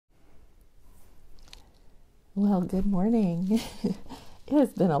Well, good morning. It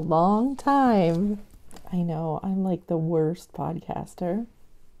has been a long time. I know, I'm like the worst podcaster.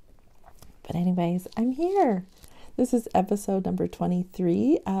 But anyways, I'm here. This is episode number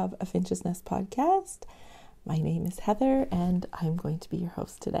 23 of A Finch's Nest podcast. My name is Heather, and I'm going to be your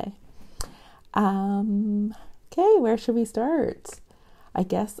host today. Okay, where should we start? I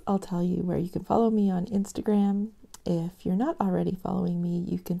guess I'll tell you where you can follow me on Instagram. If you're not already following me,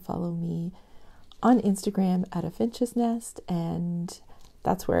 you can follow me on Instagram at A Finch's Nest, and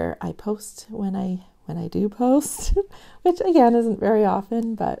that's where I post when I do post, which again isn't very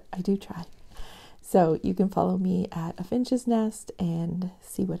often, but I do try. So you can follow me at A Finch's Nest and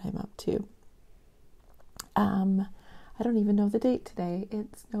see what I'm up to. I don't even know the date today.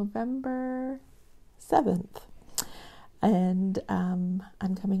 It's November 7th, and I'm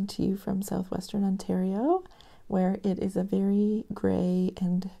coming to you from southwestern Ontario, where it is a very gray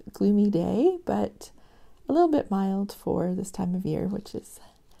and gloomy day, but a little bit mild for this time of year, which is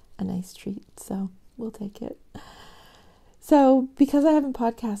a nice treat, so we'll take it. So because I haven't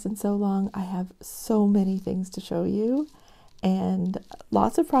podcasted in so long, I have so many things to show you and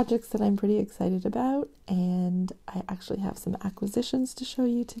lots of projects that I'm pretty excited about, and I actually have some acquisitions to show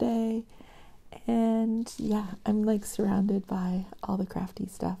you today, and yeah, I'm like surrounded by all the crafty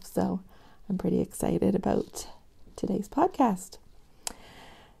stuff, so I'm pretty excited about today's podcast.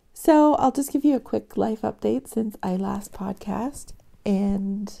 So I'll just give you a quick life update since I last podcast,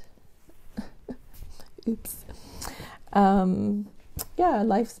 and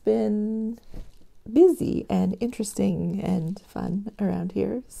life's been busy and interesting and fun around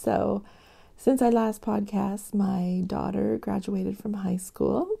here. So since I last podcast, my daughter graduated from high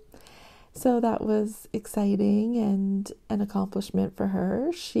school, so that was exciting and an accomplishment for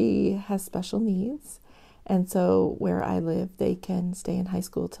her. She has special needs, and so where I live, they can stay in high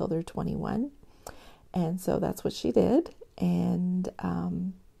school till they're 21. And so that's what she did. And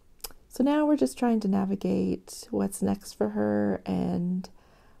so now we're just trying to navigate what's next for her and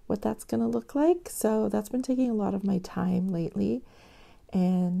what that's going to look like. So that's been taking a lot of my time lately.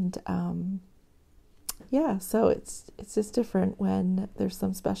 And so it's just different when there's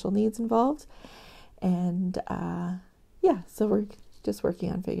some special needs involved. And so we're just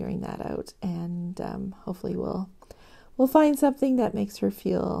working on figuring that out, and hopefully we'll find something that makes her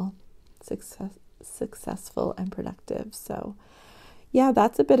feel successful and productive. So yeah,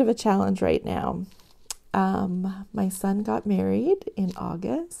 that's a bit of a challenge right now. My son got married in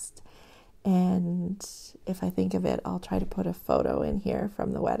August, and if I think of it, I'll try to put a photo in here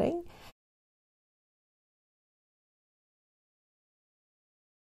from the wedding.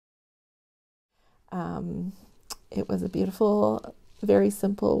 It was a beautiful, very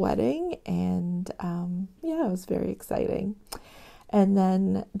simple wedding, and it was very exciting. And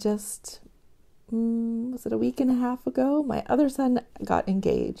then just was it a week and a half ago, my other son got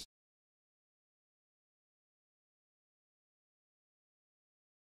engaged.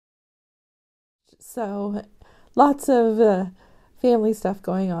 So lots of family stuff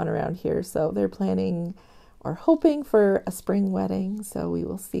going on around here. So they're planning or hoping for a spring wedding. So we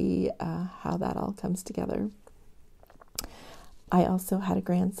will see how that all comes together. I also had a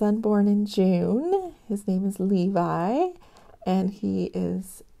grandson born in June. His name is Levi, and he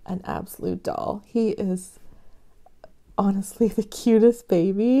is an absolute doll. He is honestly the cutest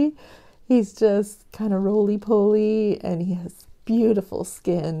baby. He's just kind of roly-poly, and he has beautiful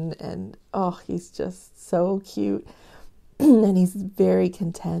skin, and he's just so cute. And he's very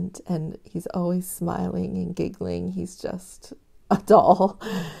content, and he's always smiling and giggling. He's just a doll.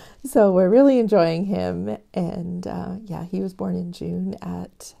 So we're really enjoying him. And he was born in June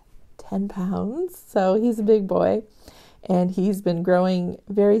at 10 pounds. So he's a big boy, and he's been growing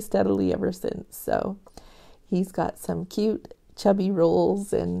very steadily ever since. So he's got some cute chubby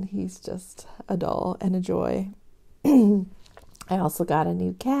rolls, and he's just a doll and a joy. I also got a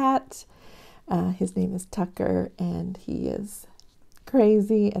new cat. His name is Tucker, and he is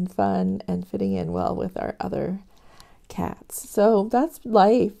crazy and fun and fitting in well with our other cats. So that's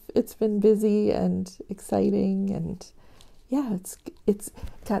life. It's been busy and exciting, and it's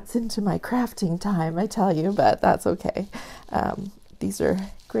cuts into my crafting time, I tell you, but that's okay. These are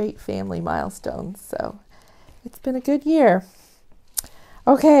great family milestones, so it's been a good year.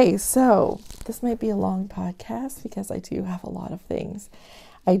 Okay, so this might be a long podcast because I do have a lot of things.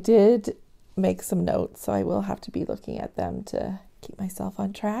 I did make some notes, so I will have to be looking at them to keep myself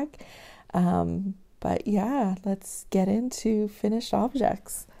on track. But yeah, let's get into finished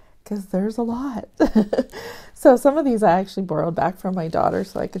objects because there's a lot. So some of these I actually borrowed back from my daughter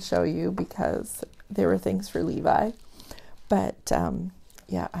so I could show you because they were things for Levi. But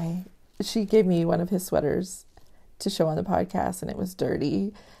she gave me one of his sweaters to show on the podcast, and it was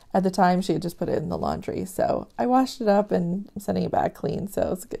dirty. At the time, she had just put it in the laundry. So I washed it up and I'm sending it back clean.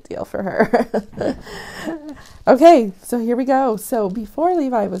 So it's a good deal for her. Okay, so here we go. So before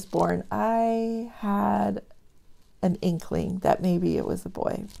Levi was born, I had an inkling that maybe it was a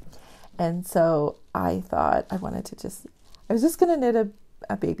boy. And so I thought I was just going to knit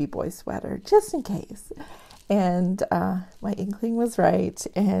a baby boy sweater just in case. And my inkling was right.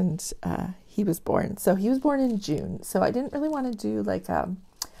 And he was born. So he was born in June. So I didn't really want to do like a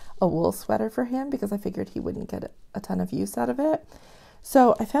wool sweater for him because I figured he wouldn't get a ton of use out of it.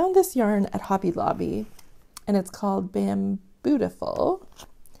 So I found this yarn at Hobby Lobby, and it's called Bamboo-tiful.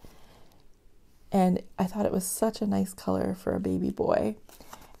 And I thought it was such a nice color for a baby boy.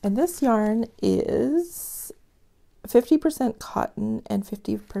 And this yarn is 50% cotton and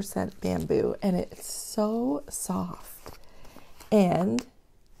 50% bamboo, and it's so soft. And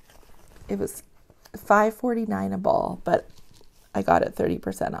it was $5.49 a ball, but I got it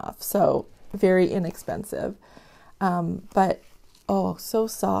 30% off, so very inexpensive. But so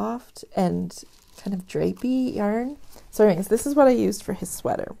soft and kind of drapey yarn. So anyways, this is what I used for his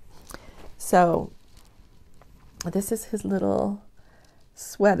sweater. So this is his little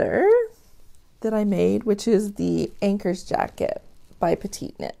sweater that I made, which is the Anker's jacket by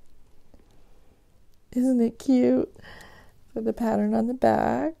PetiteKnit. Isn't it cute? With the pattern on the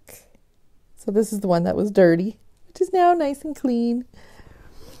back. So this is the one that was dirty, which is now nice and clean.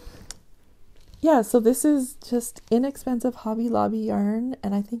 Yeah, so this is just inexpensive Hobby Lobby yarn,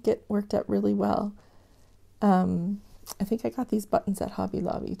 and I think it worked out really well. I think I got these buttons at Hobby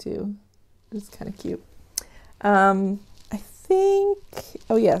Lobby too. It's kind of cute. I think,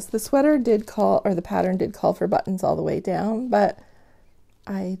 oh yes, the sweater did call, or the pattern did call for buttons all the way down, but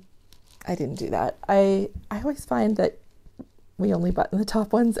I didn't do that. I always find that we only button the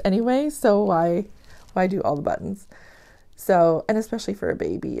top ones anyway, so why do all the buttons? So, and especially for a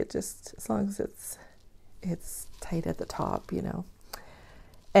baby, it just, as long as it's tight at the top, you know,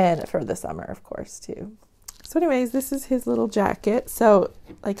 and for the summer, of course, too. So anyways, this is his little jacket. So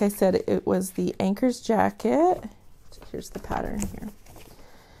like I said, it was the Anker's jacket. Here's the pattern here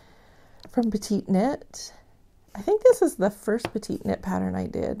from PetiteKnit. I think this is the first PetiteKnit pattern I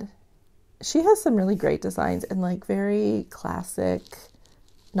did. She has some really great designs and like very classic,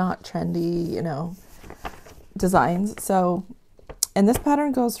 not trendy, you know, designs. So, and this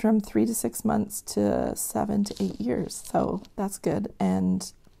pattern goes from 3 to 6 months to 7 to 8 years. So that's good. And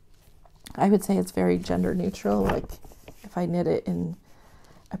I would say it's very gender neutral. Like if I knit it in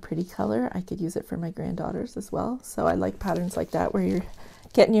a pretty color, I could use it for my granddaughters as well. So I like patterns like that where you're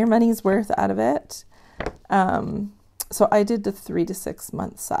getting your money's worth out of it. So I did the 3 to 6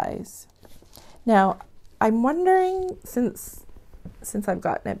 month size. Now I'm wondering, since I've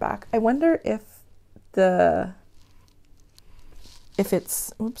gotten it back, I wonder if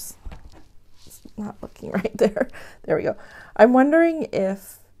it's, oops, it's not looking right there. There we go. I'm wondering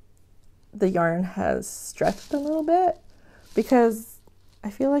if the yarn has stretched a little bit, because I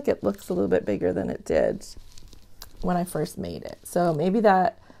feel like it looks a little bit bigger than it did when I first made it. So maybe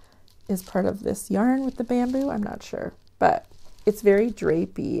that is part of this yarn with the bamboo. I'm not sure, but it's very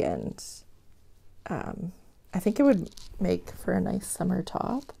drapey, and I think it would make for a nice summer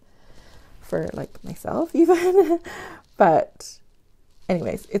top for like myself even. But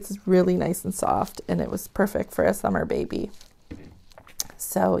anyways, it's really nice and soft, and it was perfect for a summer baby.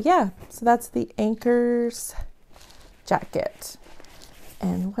 So yeah, so that's the Anker's jacket.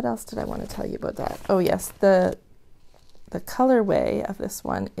 And what else did I want to tell you about that? Oh yes, the colorway of this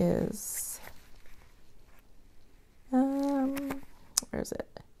one is, where is it?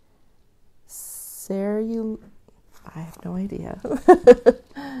 I have no idea.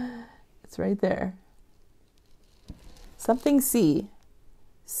 It's right there. Something C.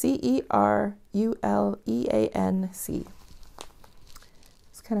 Cerulean-C.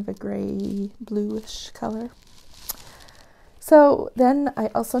 It's kind of a gray bluish color. So then I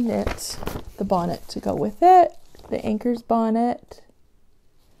also knit the bonnet to go with it, the Anker's bonnet.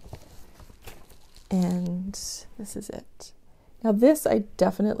 And this is it. Now this, I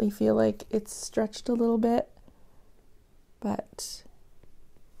definitely feel like it's stretched a little bit, but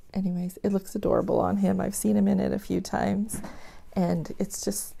anyways, it looks adorable on him. I've seen him in it a few times, and it's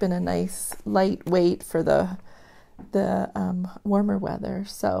just been a nice lightweight for the warmer weather.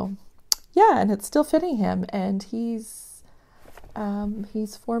 So yeah, and it's still fitting him, and he's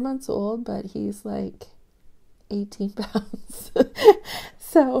 4 months old, but he's like 18 pounds.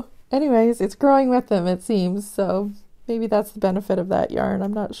 So anyways, it's growing with him, it seems. So maybe that's the benefit of that yarn.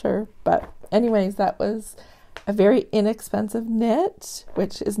 I'm not sure. But anyways, that was a very inexpensive knit,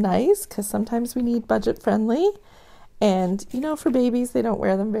 which is nice because sometimes we need budget friendly. And, you know, for babies, they don't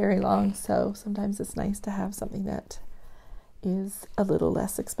wear them very long, so sometimes it's nice to have something that is a little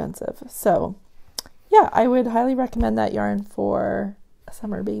less expensive. So, yeah, I would highly recommend that yarn for a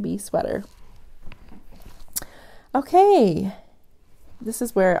summer baby sweater. Okay, this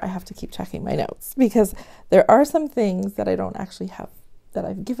is where I have to keep checking my notes because there are some things that I don't actually have that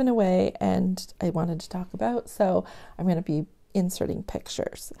I've given away and I wanted to talk about. So I'm going to be inserting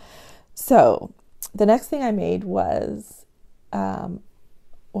pictures. So the next thing I made was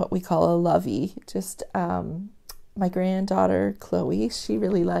what we call a lovey. Just my granddaughter, Chloe, she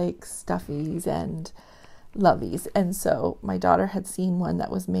really likes stuffies and loveys. And so my daughter had seen one that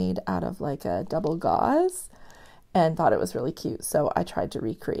was made out of like a double gauze and thought it was really cute. So I tried to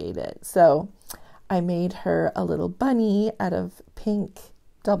recreate it. So I made her a little bunny out of pink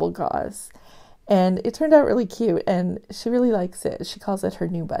double gauze. And it turned out really cute. And she really likes it. She calls it her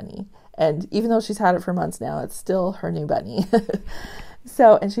new bunny. And even though she's had it for months now, it's still her new bunny.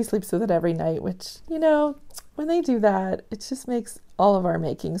 So, and she sleeps with it every night, which, you know, when they do that, it just makes all of our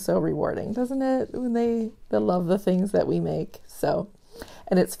making so rewarding, doesn't it? When they love the things that we make. So,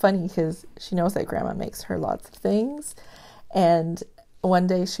 and it's funny because she knows that Grandma makes her lots of things. And one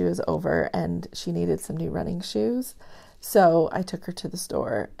day she was over and she needed some new running shoes. So I took her to the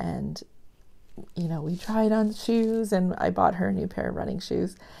store and, you know, we tried on shoes and I bought her a new pair of running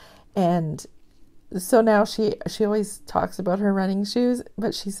shoes. And so now she always talks about her running shoes,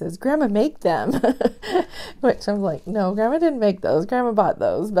 but she says, Grandma, make them. Which I'm like, no, Grandma didn't make those. Grandma bought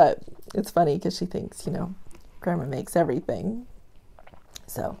those. But it's funny because she thinks, you know, Grandma makes everything.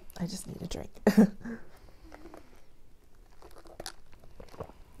 So I just need a drink.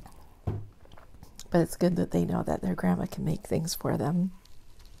 But it's good that they know that their grandma can make things for them.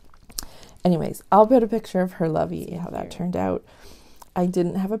 Anyways, I'll put a picture of her lovey, how that turned out. I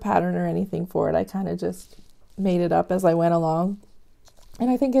didn't have a pattern or anything for it. I kind of just made it up as I went along. And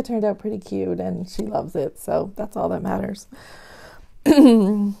I think it turned out pretty cute and she loves it. So that's all that matters.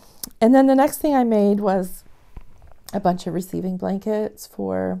 And then the next thing I made was a bunch of receiving blankets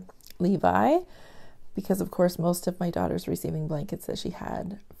for Levi. Because of course most of my daughter's receiving blankets that she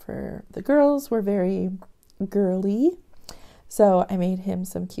had for the girls were very girly. So I made him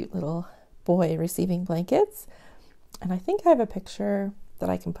some cute little boy receiving blankets. And I think I have a picture that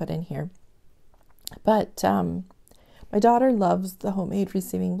I can put in here. But my daughter loves the homemade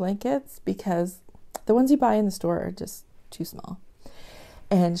receiving blankets because the ones you buy in the store are just too small.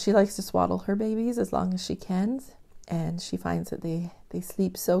 And she likes to swaddle her babies as long as she can. And she finds that they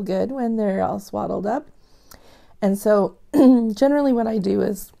sleep so good when they're all swaddled up. And so generally what I do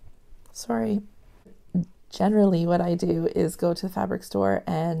is go to the fabric store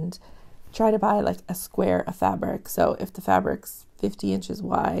and try to buy like a square of fabric. So if the fabric's 50 inches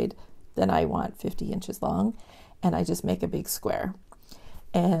wide, then I want 50 inches long. And I just make a big square.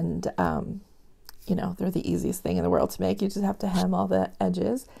 And, you know, they're the easiest thing in the world to make. You just have to hem all the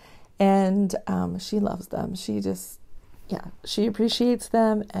edges. And she loves them. She appreciates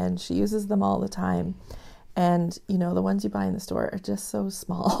them and she uses them all the time. And, you know, the ones you buy in the store are just so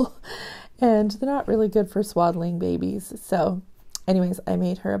small. And they're not really good for swaddling babies. So anyways, I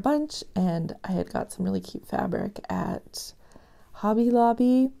made her a bunch and I had got some really cute fabric at Hobby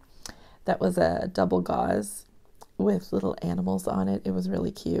Lobby. That was a double gauze with little animals on it. It was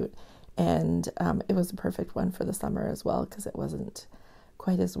really cute. And it was a perfect one for the summer as well because it wasn't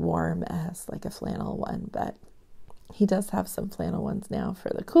quite as warm as like a flannel one. But he does have some flannel ones now for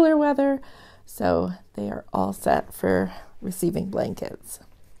the cooler weather. So they are all set for receiving blankets.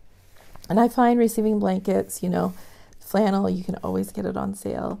 And I find receiving blankets, you know, flannel, you can always get it on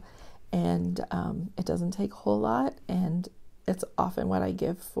sale, and it doesn't take a whole lot, and it's often what I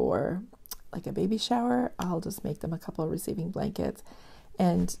give for like a baby shower. I'll just make them a couple of receiving blankets,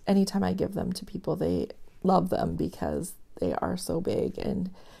 and anytime I give them to people, they love them because they are so big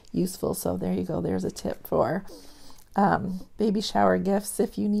and useful. So there you go, there's a tip for baby shower gifts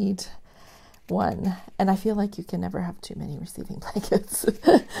if you need one. And I feel like you can never have too many receiving blankets.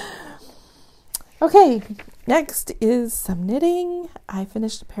 Okay, next is some knitting. I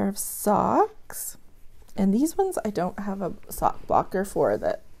finished a pair of socks, and these ones I don't have a sock blocker for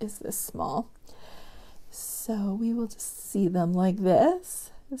that is this small. So we will just see them like this.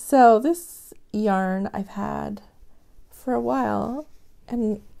 So this yarn I've had for a while,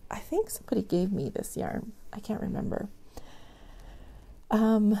 and I think somebody gave me this yarn. I can't remember.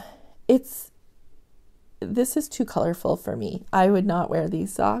 This is too colorful for me. I would not wear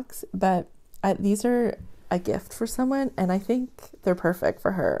these socks, but these are a gift for someone, and I think they're perfect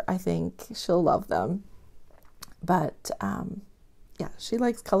for her. I think she'll love them. But she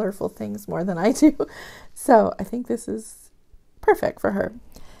likes colorful things more than I do. So I think this is perfect for her.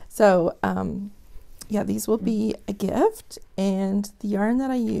 So, these will be a gift. And the yarn that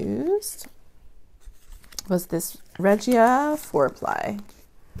I used was this Regia 4-ply.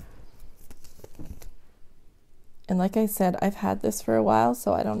 And like I said, I've had this for a while,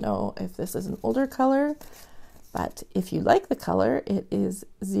 so I don't know if this is an older color, but if you like the color, it is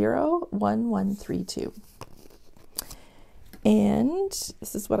 01132. And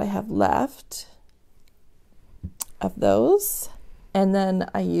this is what I have left of those. And then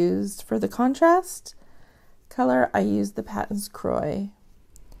I used, for the contrast color, I used the Patons Kroy.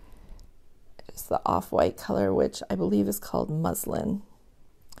 It's the off-white color, which I believe is called muslin,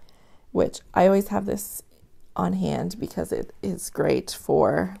 which I always have this on hand because it is great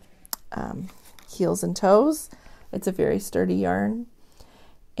for heels and toes. It's a very sturdy yarn,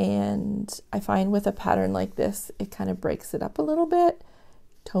 and I find with a pattern like this, it kind of breaks it up a little bit,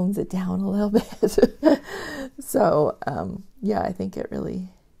 tones it down a little bit. So I think it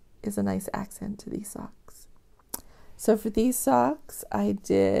really is a nice accent to these socks. So for these socks, I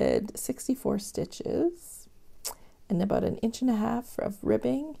did 64 stitches and about 1.5 inches of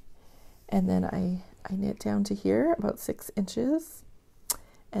ribbing, and then I knit down to here about 6 inches,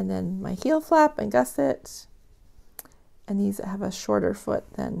 and then my heel flap and gusset, and these have a shorter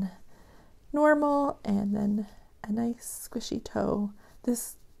foot than normal, and then a nice squishy toe.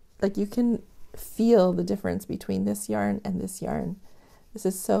 This, like, you can feel the difference between this yarn and this yarn. This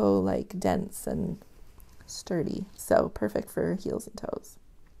is so like dense and sturdy, so perfect for heels and toes.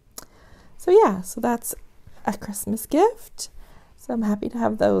 So that's a Christmas gift. So I'm happy to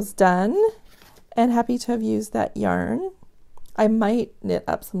have those done, and happy to have used that yarn. I might knit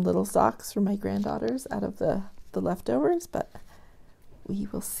up some little socks for my granddaughters out of the leftovers, but we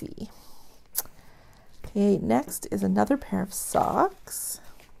will see. Okay, next is another pair of socks.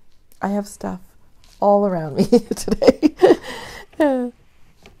 I have stuff all around me today.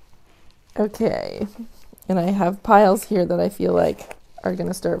 Okay, and I have piles here that I feel like are going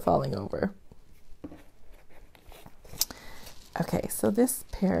to start falling over. Okay, so this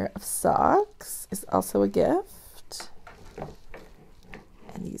pair of socks is also a gift,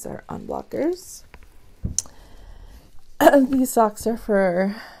 and these are unblockers. These socks are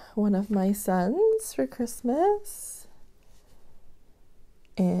for one of my sons for Christmas,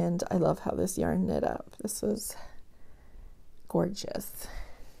 and I love how this yarn knit up. This was gorgeous,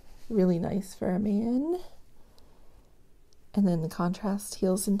 really nice for a man. And then the contrast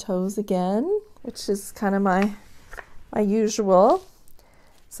heels and toes again, which is kind of my usual.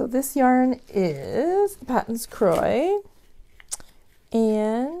 So this yarn is the Patons Kroy,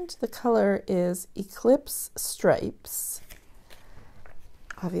 and the color is Eclipse Stripes,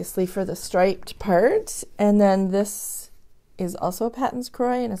 obviously for the striped part. And then this is also a Patons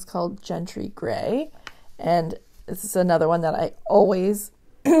Kroy, and it's called Gentry Gray. And this is another one that I always,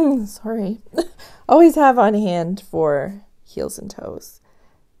 always have on hand for heels and toes,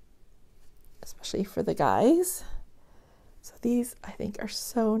 especially for the guys. So these, I think, are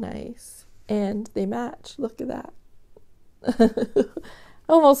so nice, and they match. Look at that.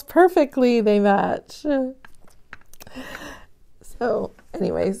 Almost perfectly they match. So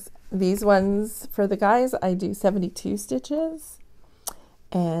anyways, these ones for the guys, I do 72 stitches,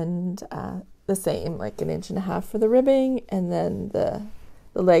 and the same, like 1.5 inches for the ribbing, and then the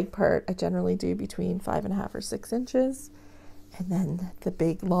leg part I generally do between 5.5 or 6 inches, and then the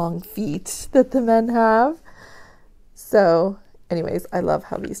big long feet that the men have. So anyways, I love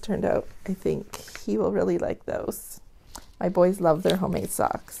how these turned out. I think he will really like those. My boys love their homemade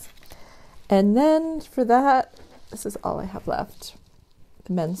socks. And then for that, this is all I have left.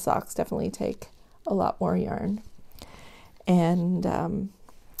 The men's socks definitely take a lot more yarn. And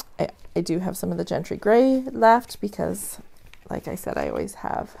I do have some of the Gentry Gray left because, like I said, I always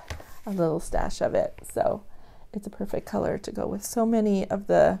have a little stash of it. So it's a perfect color to go with so many of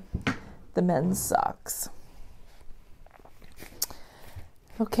the men's socks.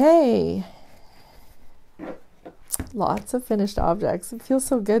 Okay. Lots of finished objects. It feels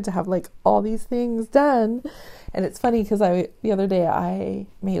so good to have like all these things done. And it's funny because the other day I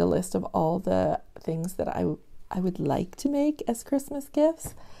made a list of all the things that I would like to make as Christmas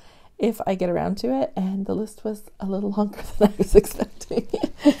gifts if I get around to it, and the list was a little longer than I was expecting.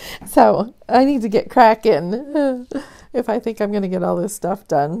 So I need to get cracking if I think I'm going to get all this stuff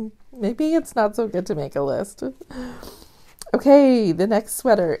done. Maybe it's not so good to make a list. Okay, the next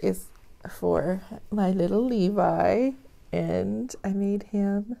sweater is for my little Levi, and I made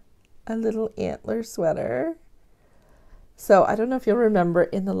him a little antler sweater. So I don't know if you'll remember,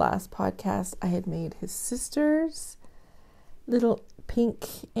 in the last podcast I had made his sister's little pink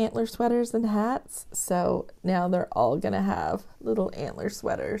antler sweaters and hats, so now they're all gonna have little antler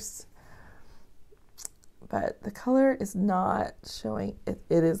sweaters. But the color is not showing. It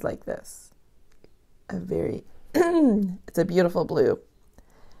is like this. A very, it's a beautiful blue.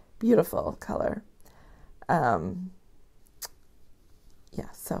 Beautiful color. Yeah,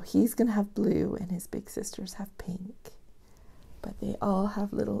 so he's going to have blue and his big sisters have pink. But they all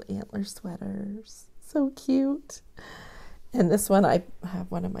have little antler sweaters. So cute. And this one, I have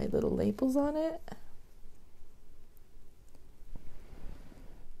one of my little labels on it.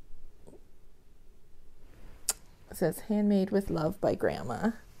 It says, handmade with love by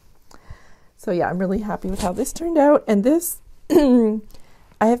Grandma. So yeah, I'm really happy with how this turned out. And this, I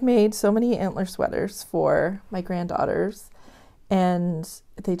have made so many antler sweaters for my granddaughters. And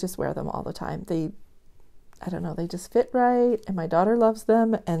they just wear them all the time. I don't know, they just fit right, and my daughter loves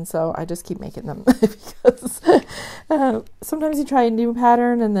them, and so I just keep making them because sometimes you try a new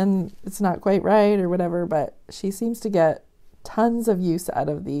pattern and then it's not quite right or whatever, but she seems to get tons of use out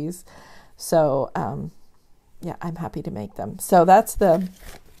of these. So, yeah, I'm happy to make them. So that's the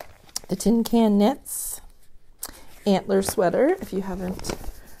Tin Can Knits antler sweater, if you haven't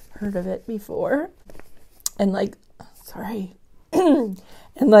heard of it before. And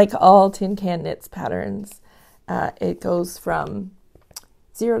and like all Tin Can Knits patterns, it goes from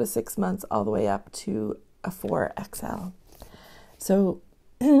 0 to 6 months all the way up to a 4XL. So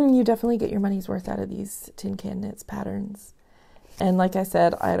you definitely get your money's worth out of these Tin Can Knits patterns. And like I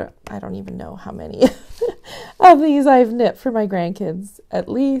said, I don't even know how many of these I've knit for my grandkids. At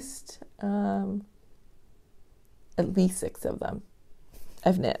least 6 of them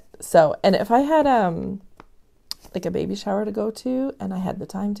I've knit. So, and if I had like a baby shower to go to and I had the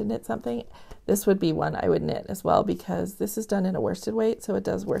time to knit something, this would be one I would knit as well, because this is done in a worsted weight, so it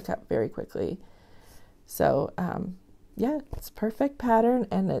does work up very quickly. So yeah, it's a perfect pattern,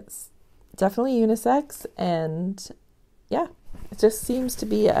 and it's definitely unisex, and yeah, it just seems to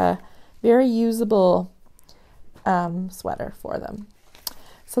be a very usable sweater for them.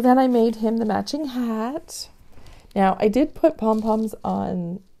 So then I made him the matching hat. Now I did put pom-poms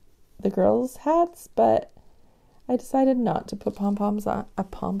on the girls' hats, but I decided not to put a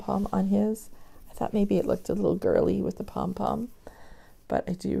pom-pom on his. I thought maybe it looked a little girly with the pom-pom, but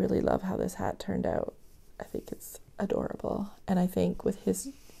I do really love how this hat turned out. I think it's adorable, and I think with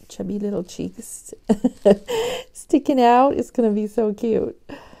his chubby little cheeks sticking out, it's going to be so cute.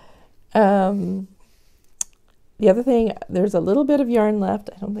 The other thing, there's a little bit of yarn left.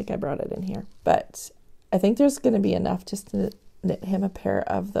 I don't think I brought it in here, but I think there's going to be enough just to knit him a pair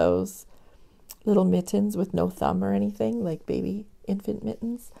of those little mittens with no thumb or anything, like baby infant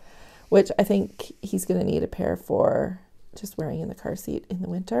mittens, which I think he's going to need a pair for just wearing in the car seat in the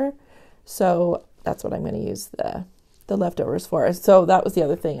winter. So that's what I'm going to use the leftovers for. So that was the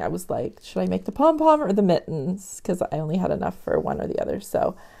other thing. I was like, should I make the pom-pom or the mittens? Because I only had enough for one or the other.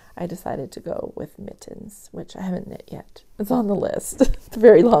 So I decided to go with mittens, which I haven't knit yet. It's on the list. It's a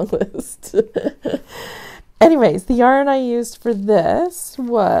very long list. Anyways, the yarn I used for this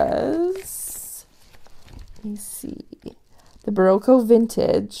was, let me see, the Berroco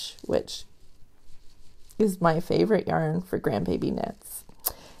Vintage, which is my favorite yarn for grandbaby knits.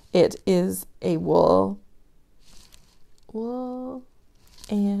 It is a wool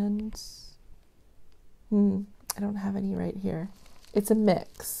and I don't have any right here. It's a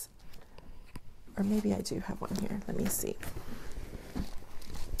mix, or maybe I do have one here. Let me see.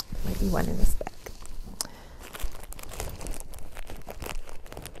 Might be one in this bag.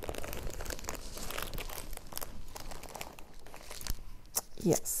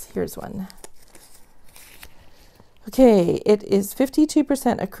 Yes, here's one. Okay, it is 52%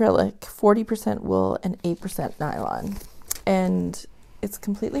 acrylic, 40% wool, and 8% nylon. And it's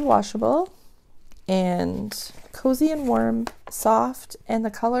completely washable and cozy and warm, soft, and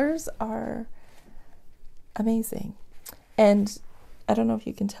the colors are amazing. And I don't know if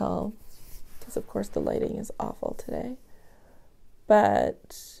you can tell, because of course the lighting is awful today,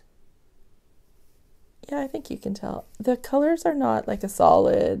 but yeah, I think you can tell. The colors are not like a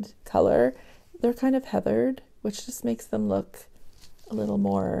solid color. They're kind of heathered, which just makes them look a little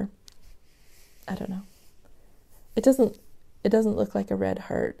more, I don't know. It doesn't look like a red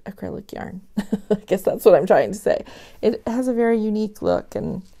heart acrylic yarn. I guess that's what I'm trying to say. It has a very unique look,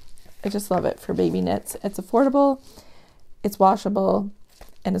 and I just love it for baby knits. It's affordable, it's washable,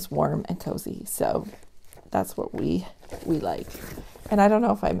 and it's warm and cozy. So that's what we like. And I don't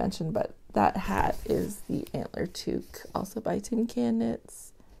know if I mentioned, but that hat is the Antler Toque, also by Tin Can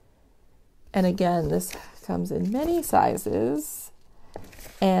Knits. And again, this comes in many sizes.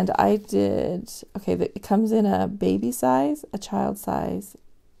 And I did, okay, it comes in a baby size, a child size,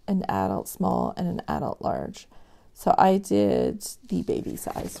 an adult small, and an adult large. So I did the baby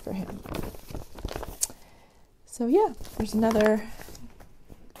size for him. So yeah, there's another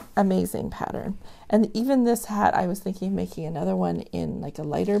amazing pattern. And even this hat, I was thinking of making another one in like a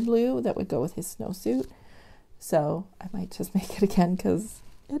lighter blue that would go with his snowsuit. So I might just make it again because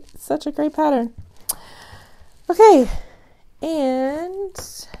it's such a great pattern. Okay, and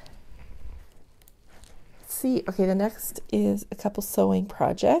let's see. Okay, the next is a couple sewing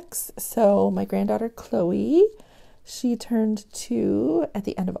projects. So my granddaughter Chloe, she turned 2 at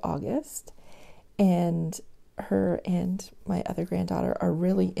the end of August, and her and my other granddaughter are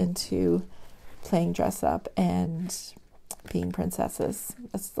really into playing dress up and being princesses.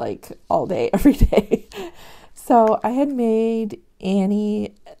 It's like all day, every day. So I had made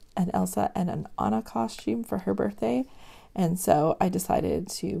Annie, an Elsa, and an Anna costume for her birthday. And so I decided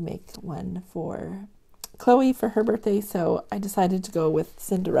to make one for Chloe for her birthday. So I decided to go with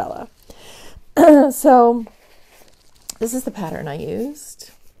Cinderella. So this is the pattern I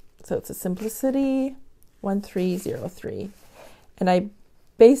used. So it's a Simplicity 1303. And I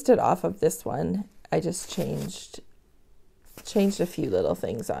based it off of this one. I just changed a few little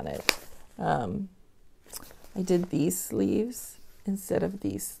things on it. I did these sleeves instead of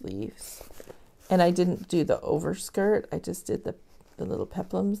these sleeves. And I didn't do the overskirt. I just did the little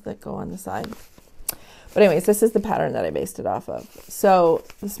peplums that go on the side. But anyways, this is the pattern that I based it off of. So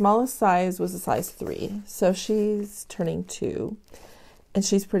the smallest size was a size 3. So she's turning 2. And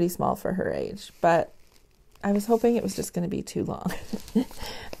she's pretty small for her age. But I was hoping it was just going to be too long.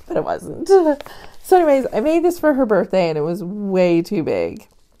 But it wasn't. So anyways, I made this for her birthday and it was way too big.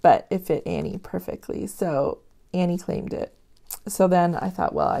 But it fit Annie perfectly. So Annie claimed it. So then I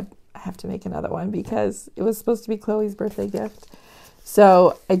thought, well, I have to make another one because it was supposed to be Chloe's birthday gift.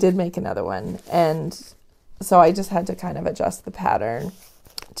 So I did make another one. And so I just had to kind of adjust the pattern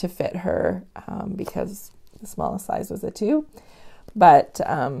to fit her because the smallest size was a 2. But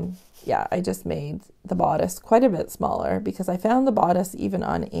yeah, I just made the bodice quite a bit smaller because I found the bodice even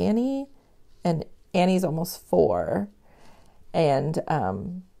on Annie, and Annie's almost 4. And,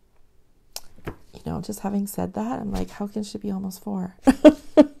 you know, just having said that, I'm like, how can she be almost 4?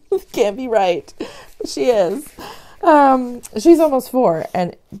 Can't be right. But she is. She's almost 4,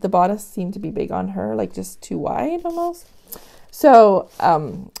 and the bodice seemed to be big on her, like just too wide almost. So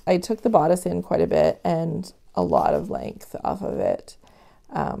I took the bodice in quite a bit and a lot of length off of it.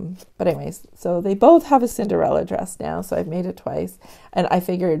 But anyways, so they both have a Cinderella dress now, so I've made it twice. And I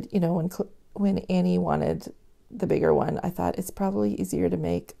figured, you know, when Annie wanted the bigger one, I thought it's probably easier to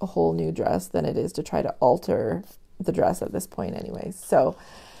make a whole new dress than it is to try to alter the dress at this point anyways. So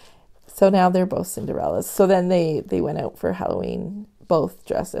now they're both Cinderellas. So then they went out for Halloween, both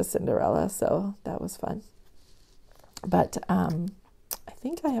dressed as Cinderella, so that was fun. But I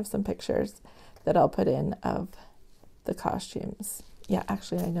think I have some pictures that I'll put in of the costumes. Yeah,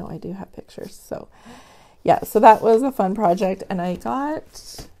 actually, I know I do have pictures. So, yeah, so that was a fun project. And I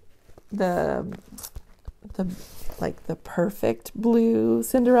got the perfect blue,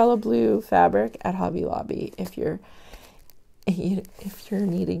 Cinderella blue fabric at Hobby Lobby if you're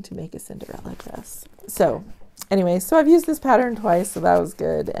needing to make a Cinderella dress. So, anyway, so I've used this pattern twice, so that was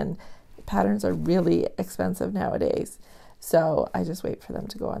good. And patterns are really expensive nowadays. So I just wait for them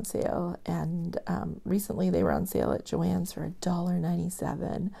to go on sale. And recently they were on sale at Joann's for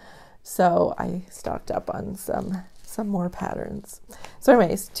 $1.97. So I stocked up on some more patterns. So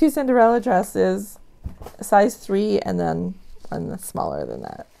anyways, 2 Cinderella dresses, size 3, and then one that's smaller than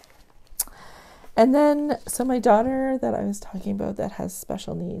that. And then, so my daughter that I was talking about that has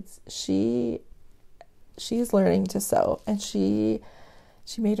special needs, she's learning to sew, and she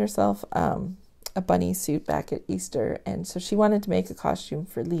made herself a bunny suit back at Easter, and so she wanted to make a costume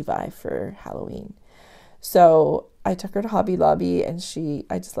for Levi for Halloween. So I took her to Hobby Lobby, and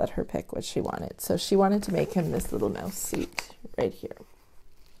I just let her pick what she wanted. So she wanted to make him this little mouse suit right here.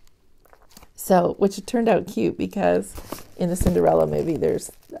 So, which it turned out cute because in the Cinderella movie,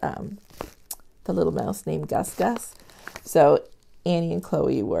 there's the little mouse named Gus Gus. So Annie and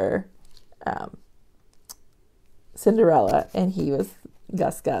Chloe were Cinderella, and he was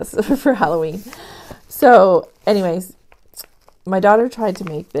Gus Gus for Halloween. So anyways, my daughter tried to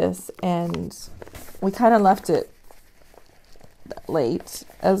make this, and we kind of left it late,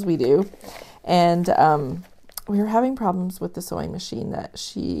 as we do. And we were having problems with the sewing machine that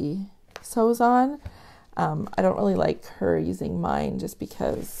she sews on. I don't really like her using mine just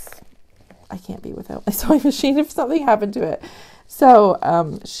because I can't be without my sewing machine if something happened to it.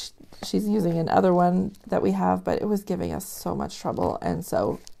 So she's using another one that we have, but it was giving us so much trouble, and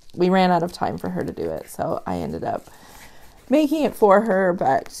so we ran out of time for her to do it, so I ended up making it for her.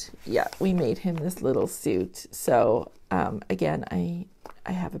 But yeah, we made him this little suit. So again, I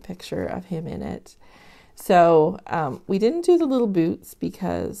have a picture of him in it. So we didn't do the little boots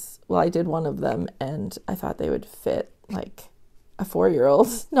because, well, I did one of them and I thought they would fit like a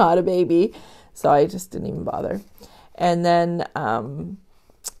 4-year-old, not a baby, so I just didn't even bother. And then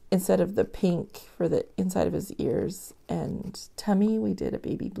instead of the pink for the inside of his ears and tummy, we did a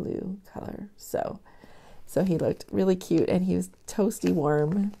baby blue color. So he looked really cute, and he was toasty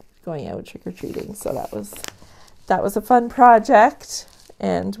warm going out trick-or-treating. So that was a fun project,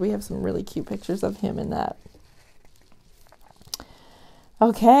 and we have some really cute pictures of him in that.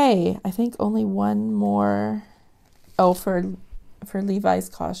 Okay, I think only one more. Oh, for Levi's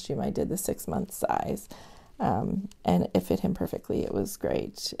costume, I did the 6-month size, and it fit him perfectly. It was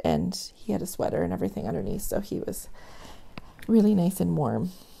great, and he had a sweater and everything underneath, so he was really nice and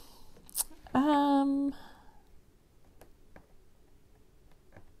warm. I'm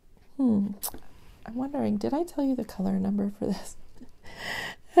wondering, did I tell you the color number for this?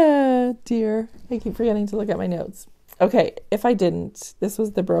 Dear, I keep forgetting to look at my notes. Okay, if I didn't, this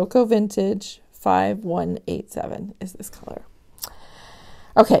was the Berroco Vintage 5187 is this color.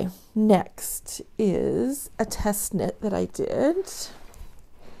 Okay, next is a test knit that I did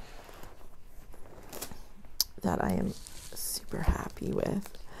that I am super happy with.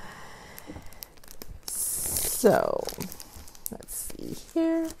 So, let's see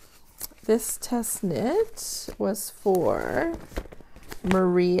here. This test knit was for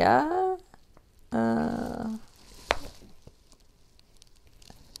Maria.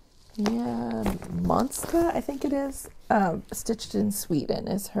 Montzka, I think it is. Stitched in Sweden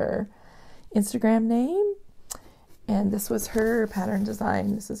is her Instagram name. And this was her pattern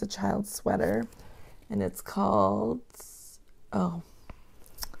design. This is a child's sweater. And it's called, now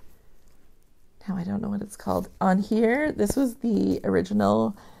I don't know what it's called. On here, this was the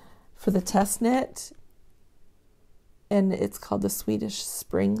original for the test knit, and it's called the Swedish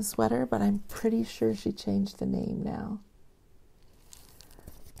Spring Sweater, but I'm pretty sure she changed the name now.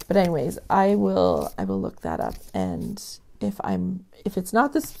 But anyways, I will look that up, and if it's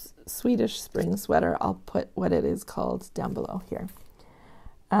not the Swedish Spring Sweater, I'll put what it is called down below here.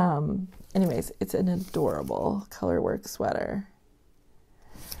 Anyways, it's an adorable colorwork sweater,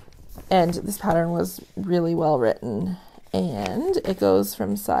 and this pattern was really well written. And it goes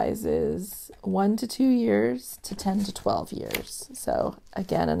from sizes 1 to 2 years to 10 to 12 years. So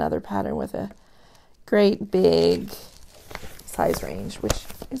again, another pattern with a great big size range, which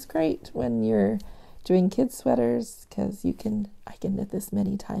is great when you're doing kids sweaters, because I can knit this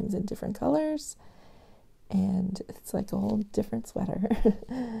many times in different colors, and it's like a whole different sweater.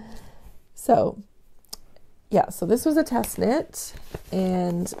 So yeah, so this was a test knit,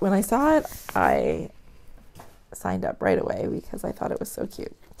 and when I saw it, I signed up right away because I thought it was so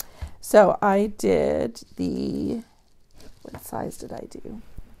cute. So I did what size did I do?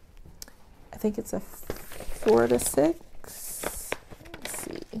 I think it's a 4 to 6. Let's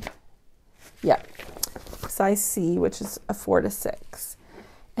see. Yeah, size C, which is a 4 to 6.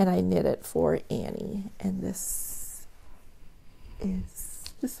 And I knit it for Annie. And this is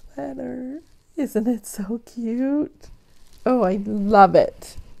the sweater. Isn't it so cute? Oh, I love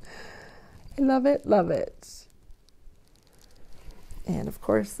it. I love it, love it. And of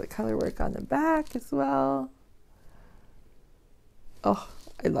course the color work on the back as well. Oh,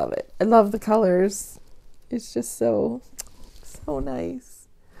 I love it. I love the colors. It's just so nice.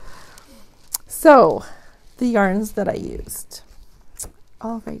 So the yarns that I used,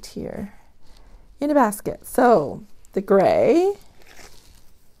 all right here in a basket. So the gray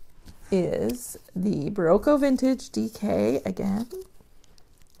is the Berroco Vintage DK, again,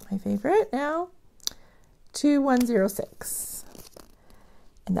 my favorite now, 2106.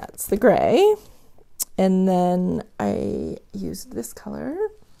 And that's the gray. And then I used this color,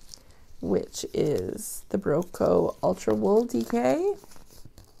 which is the Berroco Ultra Wool DK,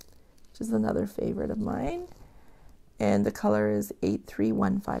 which is another favorite of mine. And the color is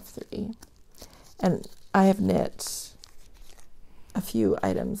 83153. And I have knit a few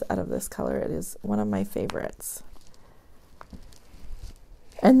items out of this color. It is one of my favorites.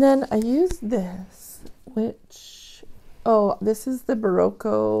 And then I used this, which, this is the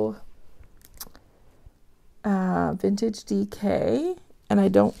Berroco Vintage DK, and I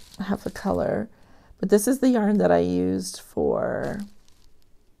don't have the color, but this is the yarn that I used for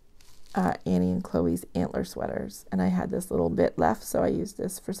Annie and Chloe's antler sweaters, and I had this little bit left, so I used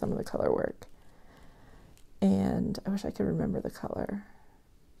this for some of the color work. And I wish I could remember the color.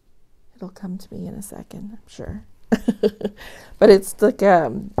 It'll come to me in a second, I'm sure. But it's like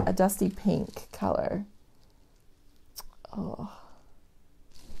a dusty pink color. Oh,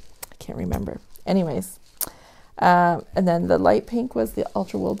 I can't remember. Anyways, and then the light pink was the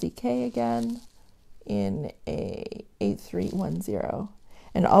Ultra Wool DK again in a 8310.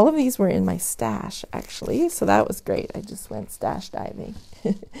 And all of these were in my stash, actually, so that was great. I just went stash diving.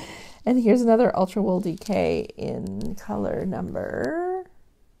 And here's another Ultra Wool DK in color number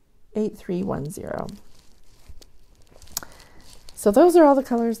 8310. So those are all the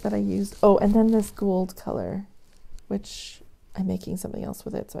colors that I used. Oh, and then this gold color, which I'm making something else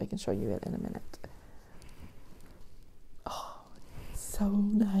with it, so I can show you it in a minute. Oh, it's so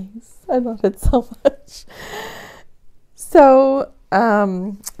nice. I love it so much. So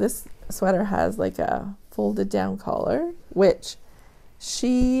this sweater has like a folded down collar, which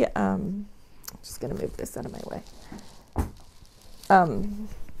she, I'm just going to move this out of my way.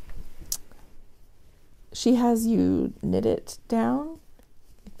 She has you knit it down,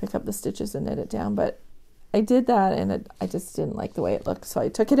 pick up the stitches and knit it down, but I did that and I just didn't like the way it looked. So I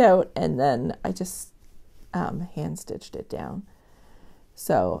took it out and then I just hand stitched it down.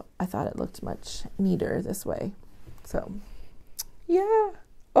 So I thought it looked much neater this way. So yeah.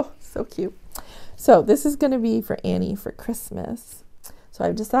 Oh, so cute. So this is going to be for Annie for Christmas. So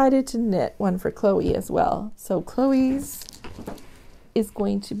I've decided to knit one for Chloe as well. So Chloe's is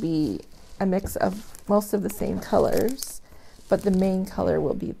going to be a mix of most of the same colors, but the main color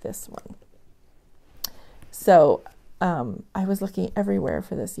will be this one. So I was looking everywhere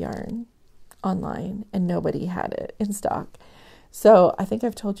for this yarn online and nobody had it in stock. So I think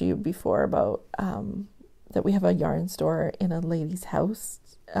I've told you before about that we have a yarn store in a lady's house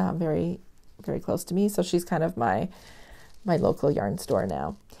very, very close to me. So she's kind of my local yarn store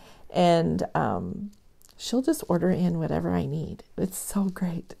now. And she'll just order in whatever I need. It's so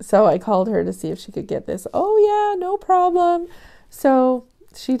great. So I called her to see if she could get this. Oh yeah, no problem. So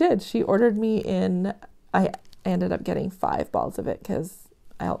she did. She ordered me in. I ended up getting 5 balls of it because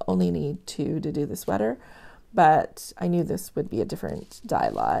I'll only need 2 to do the sweater. But I knew this would be a different dye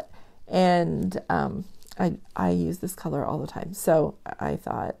lot. And I use this color all the time. So I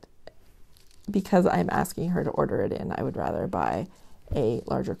thought, because I'm asking her to order it in, I would rather buy a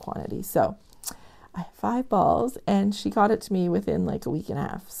larger quantity. So I have 5 balls and she got it to me within like a week and a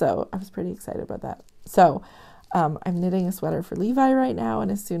half. So I was pretty excited about that. So I'm knitting a sweater for Levi right now. And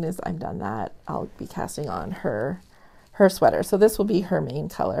as soon as I'm done that, I'll be casting on her sweater. So this will be her main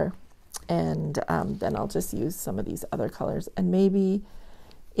color. And then I'll just use some of these other colors. And maybe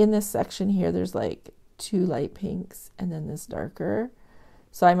in this section here, there's like 2 light pinks and then this darker.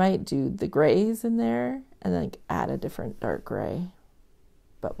 So I might do the grays in there and then add a different dark gray,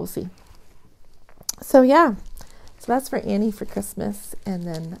 but we'll see. So yeah, so that's for Annie for Christmas, and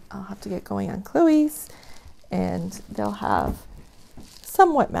then I'll have to get going on Chloe's, and they'll have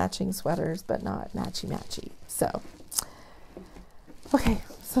somewhat matching sweaters, but not matchy-matchy. So, okay,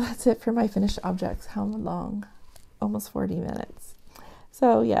 so that's it for my finished objects. How long? Almost 40 minutes.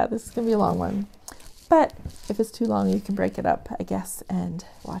 So yeah, this is going to be a long one. But if it's too long, you can break it up, I guess, and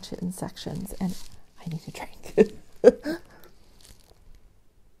watch it in sections. And I need a drink.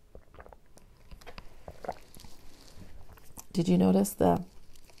 Did you notice the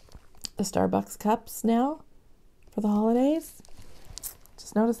Starbucks cups now for the holidays?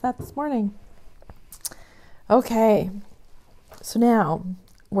 Just noticed that this morning. Okay, so now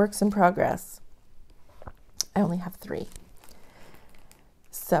works in progress. I only have 3.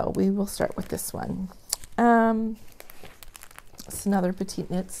 So we will start with this one. It's another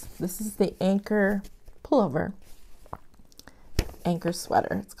PetiteKnits. This is the Anker pullover. Anker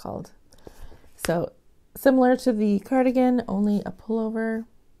Sweater, it's called. So similar to the cardigan, only a pullover.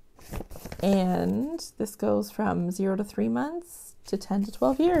 And this goes from 0 to 3 months to 10 to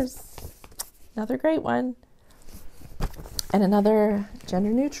 12 years. Another great one. And another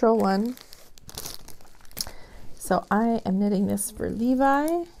gender neutral one. So I am knitting this for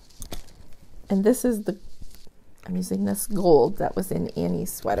Levi. And this is I'm using this gold that was in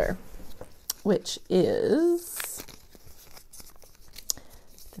Annie's sweater, which is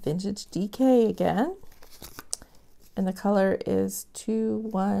the Vintage DK again. And the color is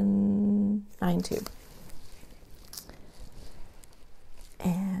 2192.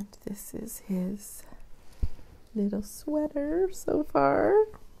 And this is his little sweater so far.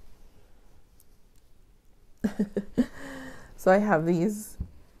 So I have these,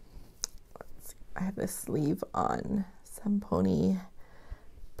 I have this sleeve on some pony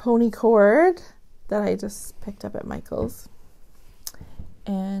cord that I just picked up at Michael's.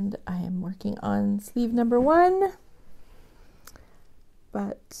 And I am working on sleeve number 1.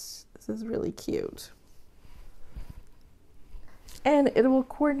 But This is really cute. And it will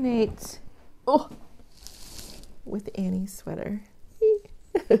coordinate with Annie's sweater.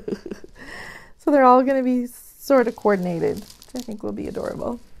 So they're all going to be sort of coordinated, which I think will be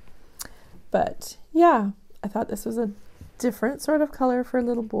adorable. But yeah, I thought this was a different sort of color for a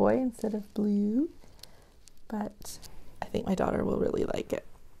little boy instead of blue. But I think my daughter will really like it.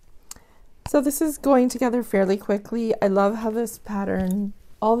 So this is going together fairly quickly. I love how this pattern,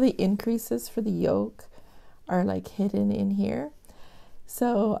 all the increases for the yoke are like hidden in here.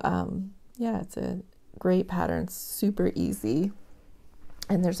 So yeah, it's a great pattern, super easy.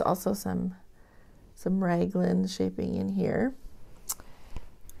 And there's also some raglan shaping in here.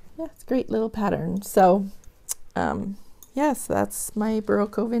 Yeah, it's a great little pattern. So yes, that's my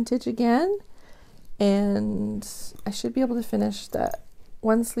Berroco Vintage again. And I should be able to finish that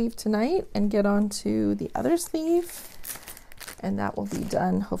one sleeve tonight and get on to the other sleeve. And that will be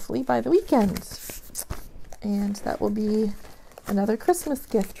done hopefully by the weekend. And that will be another Christmas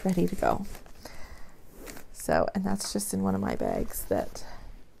gift ready to go. So, and that's just in one of my bags that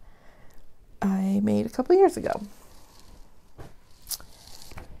I made a couple years ago.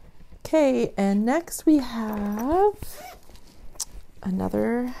 Okay, and next we have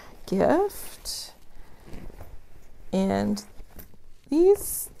another gift. And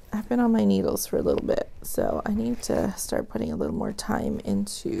these have been on my needles for a little bit, so I need to start putting a little more time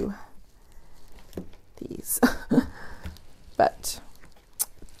into these. But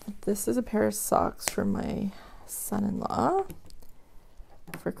this is a pair of socks from my son-in-law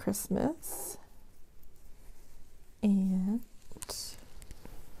for Christmas. And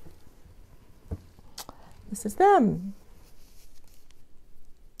this is them.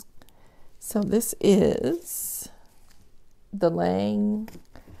 So this is the Lang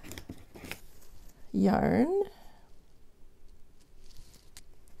yarn.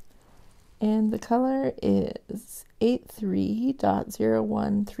 And the color is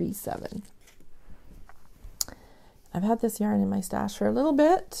 83.0137. I've had this yarn in my stash for a little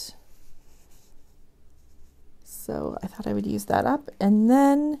bit, so I thought I would use that up. And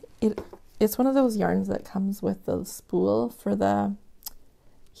then it's one of those yarns that comes with the spool for the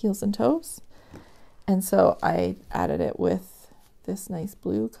heels and toes. And so I added it with this nice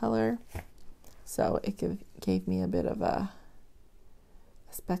blue color. So it gave me a bit of a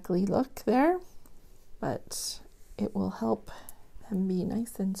speckly look there, but it will help them be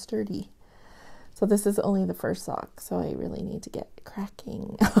nice and sturdy. So this is only the first sock, so I really need to get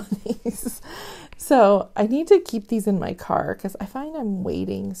cracking on these. So I need to keep these in my car because I find I'm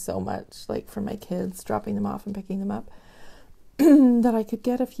waiting so much, like for my kids, dropping them off and picking them up, that I could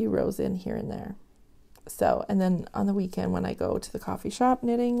get a few rows in here and there. So, and then on the weekend when I go to the coffee shop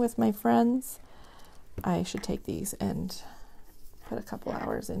knitting with my friends, I should take these and put a couple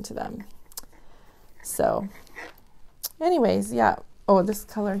hours into them. So anyways, yeah. Oh, this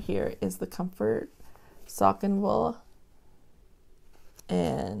color here is the Comfort Sockenwolle,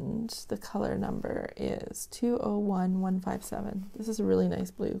 and the color number is 201157. This is a really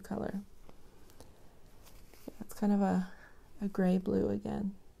nice blue color. It's kind of a gray blue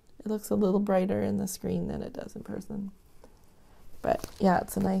again. It looks a little brighter in the screen than it does in person. But yeah,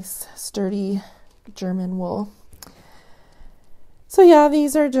 it's a nice sturdy German wool. So yeah,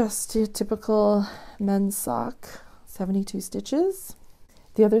 these are just your typical men's sock, 72 stitches.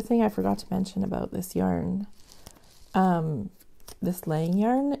 The other thing I forgot to mention about this yarn, this Lang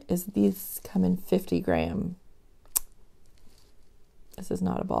yarn, is these come in 50 gram. This is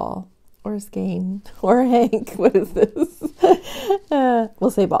not a ball or a skein or a hank. What is this?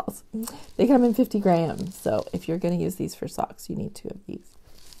 We'll say balls. They come in 50 grams. So if you're going to use these for socks, you need 2 of these.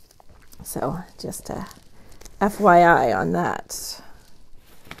 So just a FYI on that.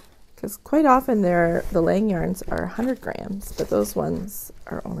 Because quite often the Lang yarns are 100 grams, but those ones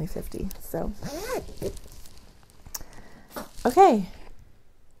are only 50. So, okay.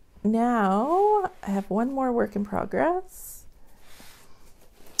 Now I have one more work in progress.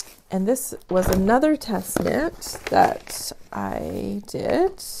 And this was another test knit that I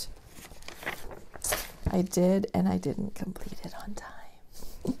did. And I didn't complete it on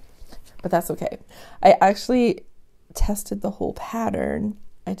time. But that's okay. I actually tested the whole pattern.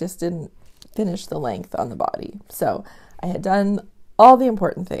 I just didn't finish the length on the body. So I had done all the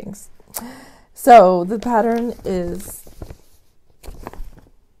important things. So the pattern is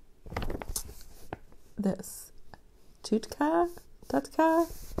this Tutka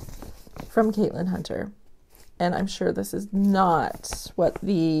from Caitlin Hunter. And I'm sure this is not what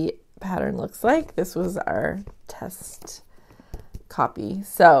the pattern looks like. This was our test copy.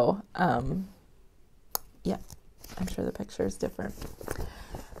 So yeah, I'm sure the picture is different.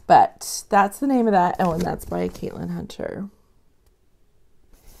 But that's the name of that. Oh, and that's by Caitlin Hunter.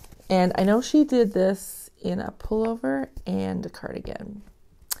 And I know she did this in a pullover and a cardigan.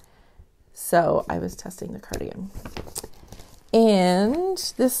 So I was testing the cardigan. And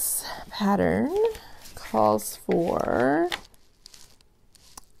this pattern calls for, I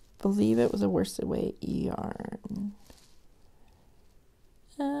believe it was a worsted weight yarn.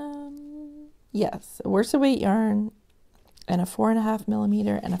 Yes, a worsted weight yarn and a 4.5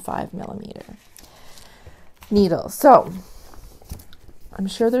 millimeter and a 5 millimeter needle. So I'm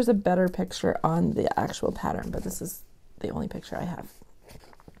sure there's a better picture on the actual pattern, but this is the only picture I have.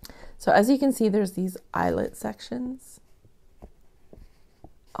 So as you can see, there's these eyelet sections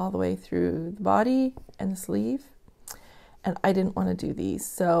all the way through the body and the sleeve. And I didn't want to do these,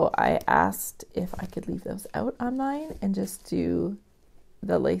 so I asked if I could leave those out on mine and just do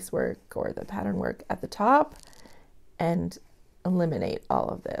the lace work or the pattern work at the top and eliminate all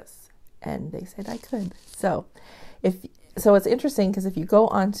of this. And they said I could. So it's interesting because if you go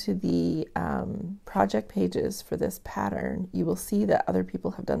onto the project pages for this pattern, you will see that other people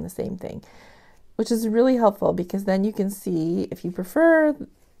have done the same thing, which is really helpful because then you can see if you prefer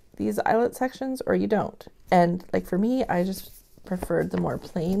these eyelet sections or you don't. And like for me, I just preferred the more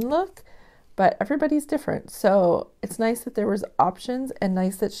plain look, but everybody's different. So it's nice that there was options and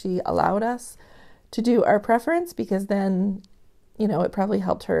nice that she allowed us to do our preference, because then, you know, it probably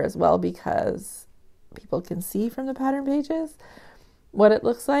helped her as well because people can see from the pattern pages what it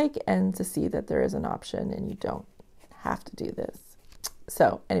looks like and to see that there is an option and you don't have to do this.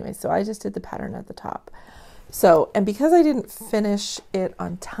 So anyway, so I just did the pattern at the top. So, and because I didn't finish it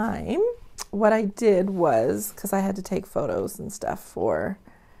on time, what I did was, because I had to take photos and stuff for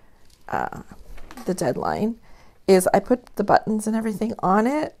the deadline, is I put the buttons and everything on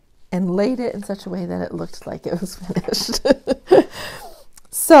it and laid it in such a way that it looked like it was finished.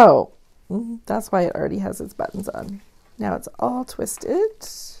 So that's why it already has its buttons on. Now it's all twisted,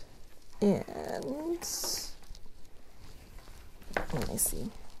 and let me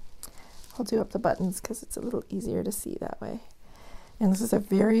see. I'll do up the buttons because it's a little easier to see that way. And this is a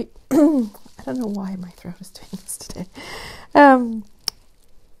very, I don't know why my throat is doing this today.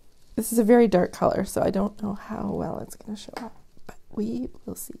 This is a very dark color, so I don't know how well it's going to show up, but we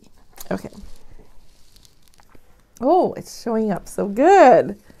will see. Okay. Oh, it's showing up so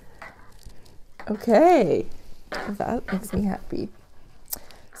good. Okay. That makes me happy.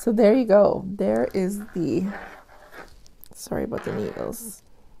 So there you go. There is the, sorry about the needles.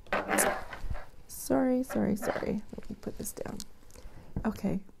 Sorry. Let me put this down.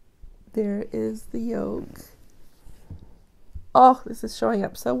 Okay. There is the yoke. Oh, this is showing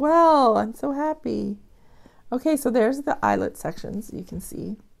up so well. I'm so happy. Okay, so there's the eyelet sections you can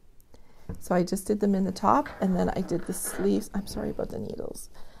see. So I just did them in the top, and then I did the sleeves. I'm sorry about the needles.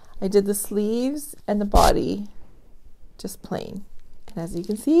 I did the sleeves and the body just plain. And as you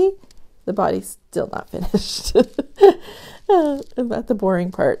can see, the body's still not finished. That's the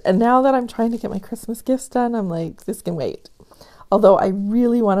boring part. And now that I'm trying to get my Christmas gifts done, I'm like, this can wait. Although I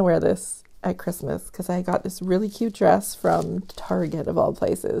really want to wear this at Christmas because I got this really cute dress from Target of all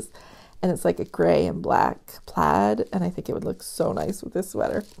places. And it's like a gray and black plaid. And I think it would look so nice with this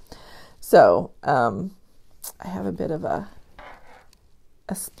sweater. So I have a bit of a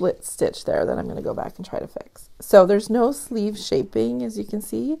split stitch there that I'm going to go back and try to fix. So there's no sleeve shaping, as you can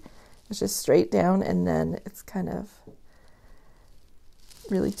see. It's just straight down, and then it's kind of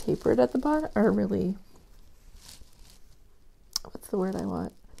really tapered at the bottom, or really, what's the word I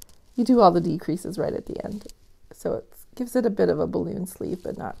want? You do all the decreases right at the end. So it gives it a bit of a balloon sleeve,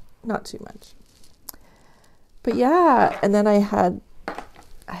 but not too much. But yeah, and then I had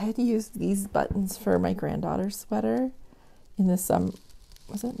used these buttons for my granddaughter's sweater in the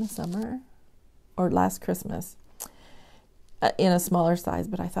was it in the summer or last Christmas in a smaller size,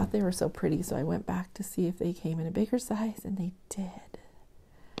 but I thought they were so pretty, so I went back to see if they came in a bigger size, and they did.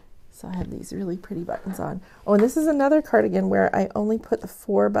 So I have these really pretty buttons on. Oh, and this is another cardigan where I only put the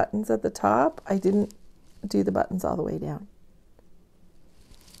 4 buttons at the top. I didn't do the buttons all the way down.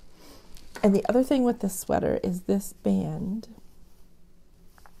 And the other thing with this sweater is this band,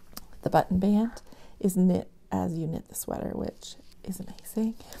 the button band, is knit as you knit the sweater, which is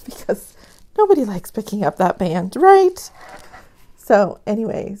amazing because nobody likes picking up that band, right? So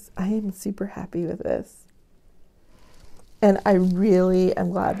anyways, I am super happy with this. And I really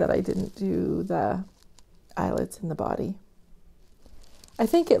am glad that I didn't do the eyelets in the body. I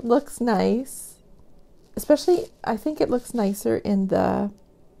think it looks nice, especially I think it looks nicer in the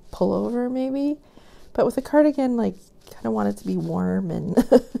pullover maybe, but with a cardigan, like, kind of want it to be warm and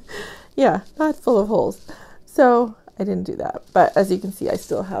yeah, not full of holes. So I didn't do that. But as you can see, I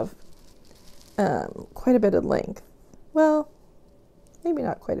still have quite a bit of length. Well, maybe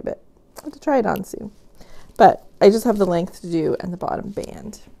not quite a bit. I'll have to try it on soon. But I just have the length to do and the bottom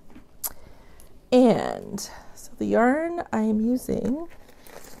band. And so the yarn I am using,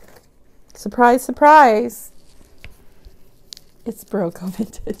 surprise, surprise, it's Berroco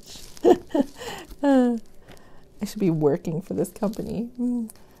Vintage. I should be working for this company.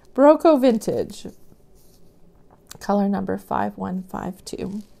 Berroco Vintage, color number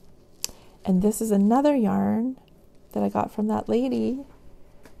 5152. And this is another yarn that I got from that lady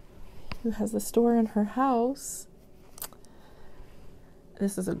who has the store in her house.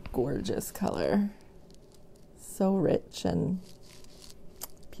 This is a gorgeous color. So rich and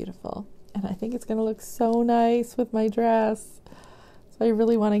beautiful. And I think it's going to look so nice with my dress. So I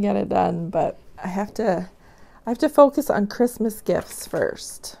really want to get it done, but I have to focus on Christmas gifts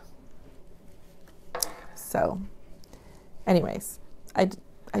first. So anyways, I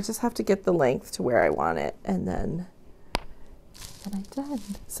just have to get the length to where I want it, and then I'm done.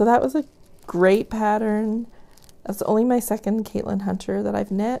 So that was a great pattern. That's only my second Caitlin Hunter that I've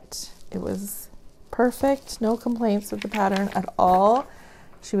knit. It was perfect. No complaints with the pattern at all.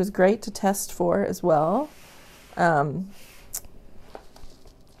 She was great to test for as well.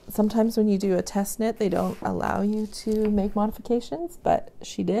 Sometimes when you do a test knit, they don't allow you to make modifications, but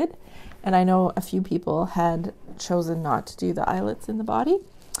she did. And I know a few people had chosen not to do the eyelets in the body.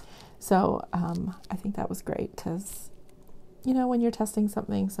 So I think that was great because, you know, when you're testing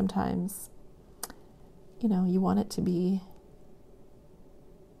something, sometimes, you know, you want it to be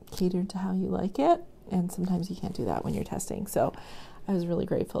catered to how you like it. And sometimes you can't do that when you're testing. So I was really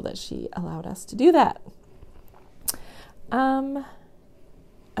grateful that she allowed us to do that.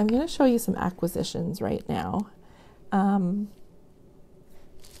 I'm going to show you some acquisitions right now.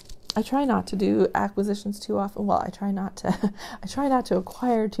 I try not to do acquisitions too often. Well, I try not to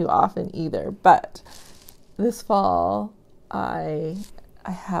acquire too often either. But this fall, I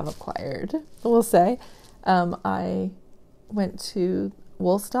have acquired, we'll say. I went to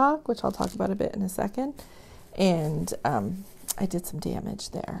Woolstock, which I'll talk about a bit in a second, and I did some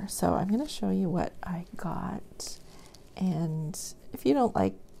damage there. So I'm going to show you what I got. And if you don't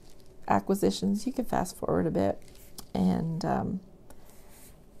like acquisitions, you can fast forward a bit. And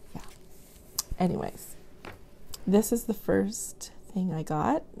yeah. Anyways, this is the first thing I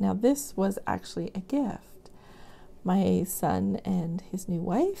got. Now this was actually a gift. My son and his new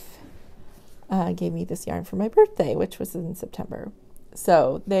wife gave me this yarn for my birthday, which was in September.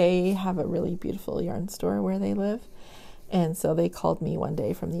 So they have a really beautiful yarn store where they live. And so they called me one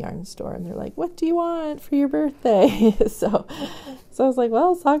day from the yarn store and they're like, what do you want for your birthday? So I was like,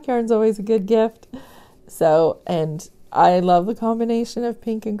 well, sock yarn's always a good gift. So, and I love the combination of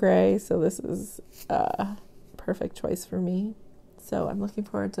pink and gray. So this is a perfect choice for me. So I'm looking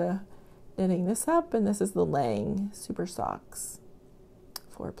forward to knitting this up. And this is the Lang Super Soxx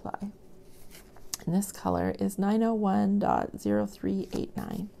 4-ply. And this color is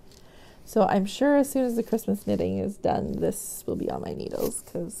 901.0389. So I'm sure as soon as the Christmas knitting is done, this will be on my needles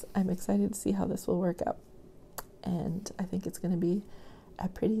because I'm excited to see how this will work out. And I think it's going to be a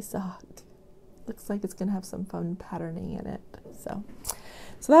pretty sock. Looks like it's going to have some fun patterning in it. So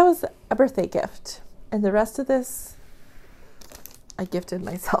that was a birthday gift. And the rest of this, I gifted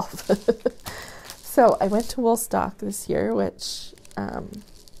myself. So I went to Woolstock this year, which,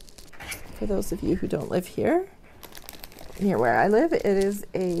 for those of you who don't live here, near where I live, it is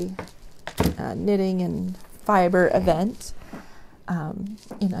a knitting and fiber event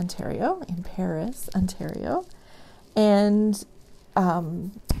in Ontario, in Paris, Ontario. And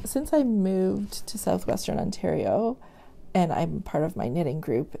since I moved to southwestern Ontario and I'm part of my knitting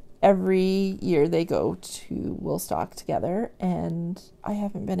group, every year they go to Woolstock together, and I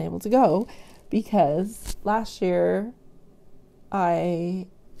haven't been able to go because last year I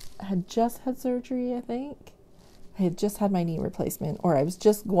had just had surgery, I think. I had just had my knee replacement, or I was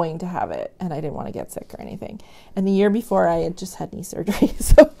just going to have it, and I didn't want to get sick or anything. And the year before, I had just had knee surgery.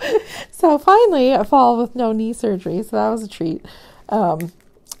 So finally, a fall with no knee surgery. So that was a treat. So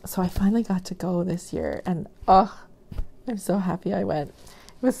I finally got to go this year, and I'm so happy I went.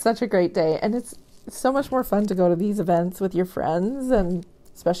 It was such a great day, and it's so much more fun to go to these events with your friends, and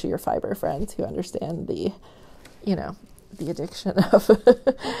especially your fiber friends who understand the addiction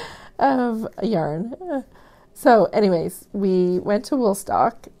of yarn. So anyways, we went to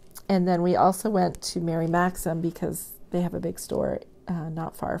Woolstock, and then we also went to Mary Maxim because they have a big store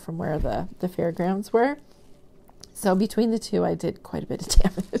not far from where the fairgrounds were. So between the two, I did quite a bit of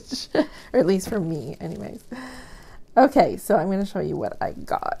damage, or at least for me anyways. Okay, so I'm going to show you what I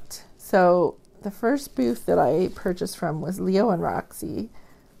got. So the first booth that I purchased from was Leo and Roxy,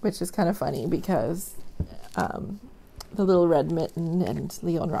 which is kind of funny because the little red mitten and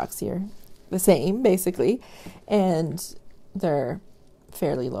Leo and Roxy are the same basically, and they're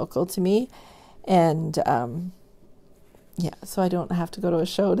fairly local to me, and yeah, so I don't have to go to a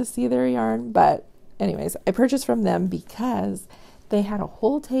show to see their yarn. But anyways, I purchased from them because they had a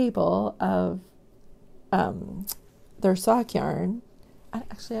whole table of their sock yarn.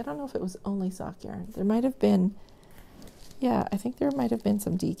 Actually, I don't know if it was only sock yarn. There might have been, yeah, I think there might have been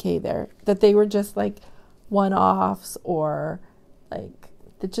some DK there, that they were just like one-offs or like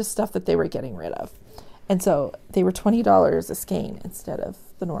just stuff that they were getting rid of. And so they were $20 a skein instead of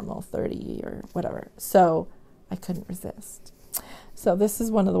the normal 30 or whatever. So I couldn't resist. So this is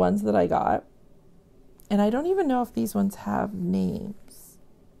one of the ones that I got. And I don't even know if these ones have names.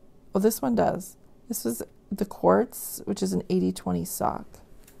 Well, this one does. This was the Quartz, which is an 80/20 sock.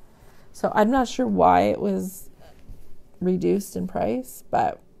 So I'm not sure why it was reduced in price,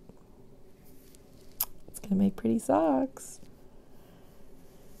 but it's going to make pretty socks.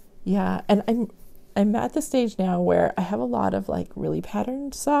 Yeah, and I'm at the stage now where I have a lot of like really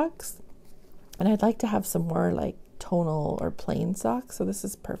patterned socks, and I'd like to have some more like tonal or plain socks, so this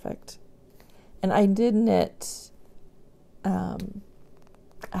is perfect. And I did knit a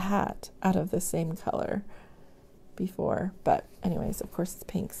hat out of the same color before, but anyways, of course it's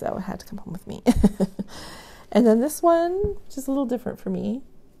pink, so it had to come home with me. And then this one, which is a little different for me.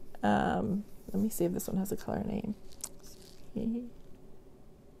 Let me see if this one has a color name.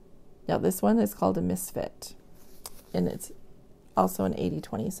 No, this one is called a Misfit, and it's also an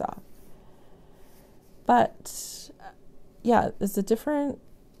 80/20 sock. But yeah, it's a different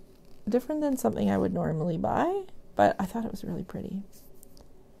than something I would normally buy, but I thought it was really pretty.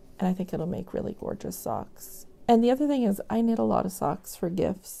 And I think it'll make really gorgeous socks. And the other thing is I knit a lot of socks for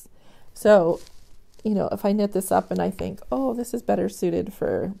gifts. So, you know, if I knit this up and I think, oh, this is better suited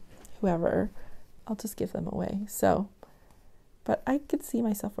for whoever, I'll just give them away. So, but I could see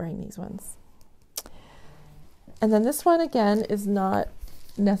myself wearing these ones. And then this one, again, is not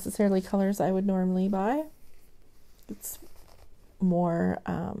necessarily colors I would normally buy. It's more,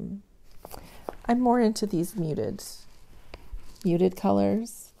 I'm more into these muted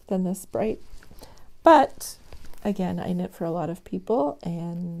colors than this bright. But again, I knit for a lot of people,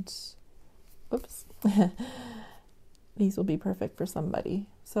 and oops, these will be perfect for somebody.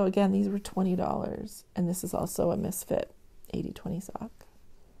 So again, these were $20, and this is also a Misfit 80/20 sock.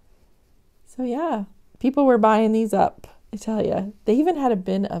 So yeah, people were buying these up, I tell you. They even had a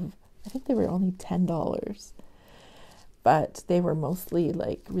bin of, I think they were only $10, but they were mostly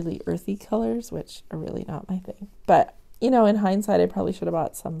like really earthy colors, which are really not my thing. But you know, in hindsight, I probably should have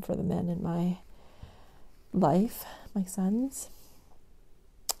bought some for the men in my life, my son-in-law.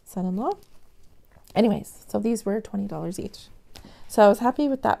 Anyways, so these were $20 each. So I was happy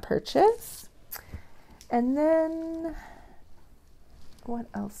with that purchase. And then, what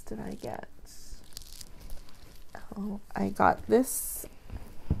else did I get? Oh, I got this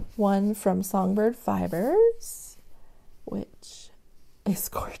one from Songbird Fibers, which is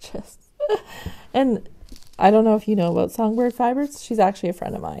gorgeous. And I don't know if you know about Songbird Fibers. She's actually a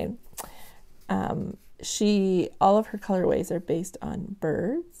friend of mine. All of her colorways are based on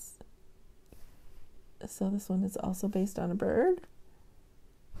birds. So this one is also based on a bird.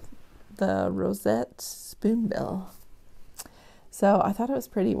 The Rosette Spoonbill. So I thought it was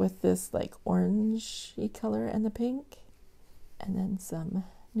pretty with this like orangey color and the pink, and then some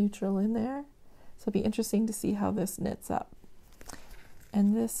neutral in there. So it'll be interesting to see how this knits up.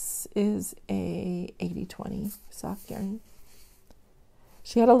 And this is a 80/20 sock yarn.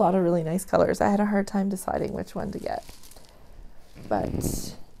 She had a lot of really nice colors. I had a hard time deciding which one to get,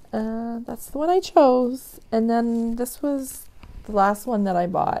 but that's the one I chose. And then this was the last one that I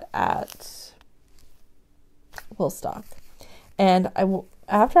bought at Woolstock. And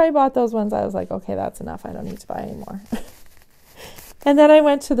after I bought those ones, I was like, okay, that's enough. I don't need to buy any more. And then I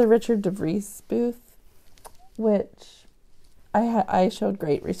went to the Richard DeVries booth, which I showed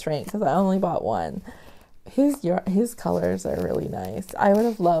great restraint because I only bought one. His colors are really nice. I would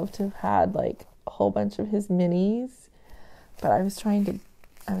have loved to have had like a whole bunch of his minis, but I was trying to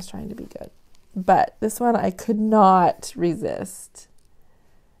be good. But this one I could not resist.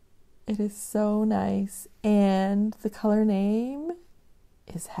 It is so nice, and the color name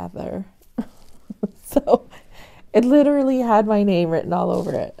is Heather. So it literally had my name written all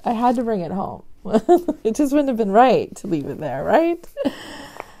over it. I had to bring it home. It just wouldn't have been right to leave it there, right?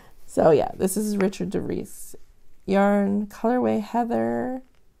 So yeah, this is Richard DeVries yarn, colorway Heather,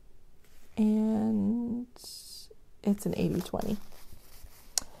 and it's an 80/20.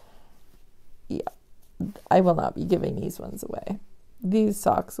 Yeah, I will not be giving these ones away. These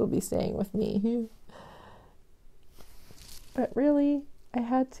socks will be staying with me. But really, I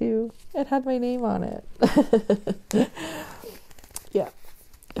had to. It had my name on it. Yeah.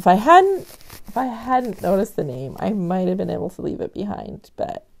 If I hadn't noticed the name, I might have been able to leave it behind,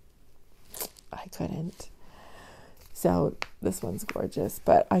 but I couldn't. So this one's gorgeous,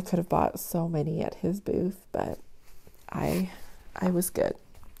 but I could have bought so many at his booth, but I was good.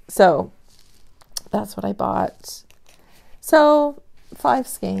 So that's what I bought. So 5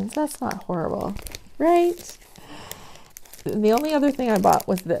 skeins, that's not horrible, right? And the only other thing I bought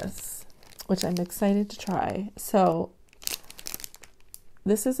was this, which I'm excited to try. So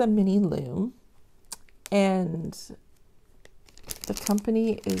this is a mini loom, and the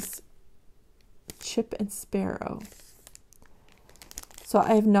company is Chip and Sparrow. So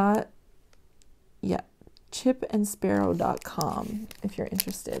I have not yet. chipandsparrow.com if you're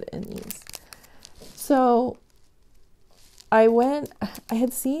interested in these. So I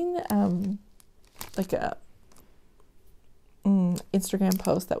had seen like a Instagram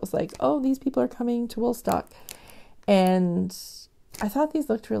post that was like, oh, these people are coming to Woolstock, and I thought these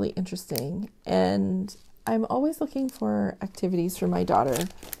looked really interesting, and I'm always looking for activities for my daughter,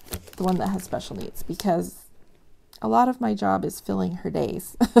 the one that has special needs, because a lot of my job is filling her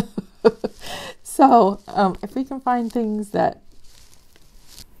days. So if we can find things that,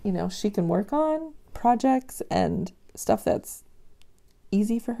 you know, she can work on, projects and stuff that's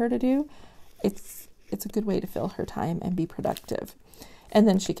easy for her to do, it's a good way to fill her time and be productive. And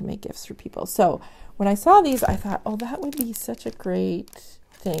then she can make gifts for people. So when I saw these, I thought, oh, that would be such a great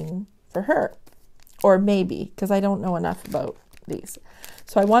thing for her. Or maybe, because I don't know enough about these.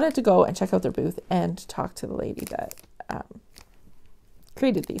 So I wanted to go and check out their booth and talk to the lady that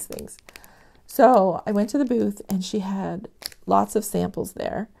created these things. So I went to the booth, and she had lots of samples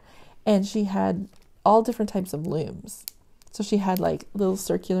there, and she had all different types of looms. So she had like little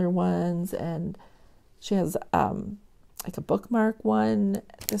circular ones, and she has like a bookmark one,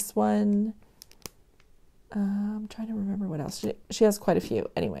 this one. I'm trying to remember what else. She has quite a few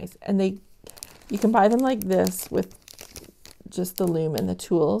anyways. And you can buy them like this with just the loom and the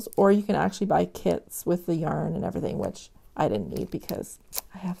tools, or you can actually buy kits with the yarn and everything, which I didn't need because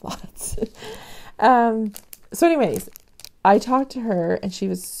I have lots. So anyways, I talked to her, and she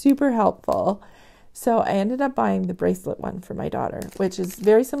was super helpful. So I ended up buying the bracelet one for my daughter, which is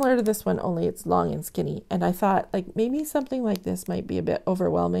very similar to this one, only it's long and skinny. And I thought like maybe something like this might be a bit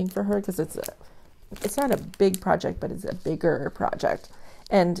overwhelming for her, because it's not a big project, but it's a bigger project.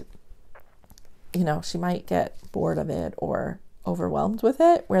 And, you know, she might get bored of it or overwhelmed with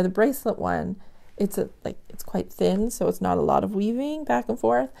it, where the bracelet one, it's quite thin, so it's not a lot of weaving back and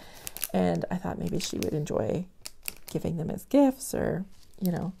forth. And I thought maybe she would enjoy giving them as gifts, or,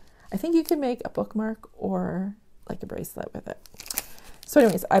 you know, I think you could make a bookmark or like a bracelet with it. So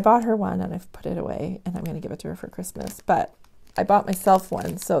anyways, I bought her one, and I've put it away, and I'm going to give it to her for Christmas. But I bought myself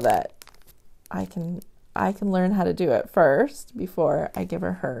one so that I can learn how to do it first before I give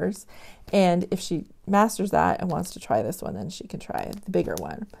her hers. And if she masters that and wants to try this one, then she can try the bigger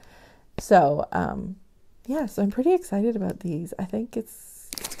one. So, yeah, so I'm pretty excited about these. I think it's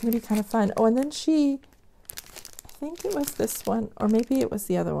going to be kind of fun. Oh, and then I think it was this one, or maybe it was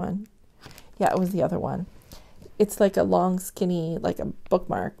the other one. Yeah, it was the other one. It's like a long, skinny, like a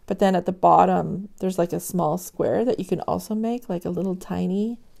bookmark. But then at the bottom, there's like a small square that you can also make like a little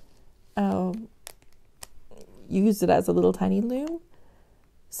tiny, use it as a little tiny loom.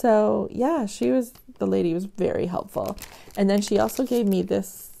 So yeah, the lady was very helpful. And then she also gave me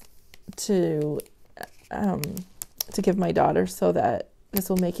this to give my daughter, so that this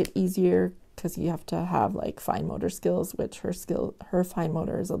will make it easier, because you have to have like fine motor skills, which her fine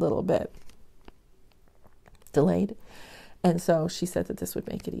motor is a little bit delayed. And so she said that this would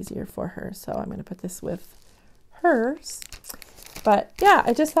make it easier for her. So I'm going to put this with hers. But yeah,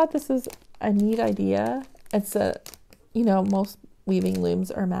 I just thought this was a neat idea. It's most weaving looms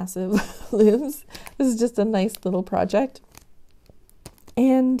are massive looms. This is just a nice little project.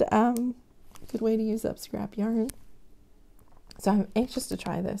 And good way to use up scrap yarn. So I'm anxious to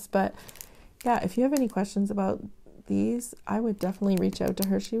try this. But yeah, if you have any questions about these, I would definitely reach out to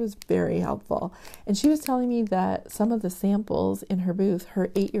her. She was very helpful. And she was telling me that some of the samples in her booth, her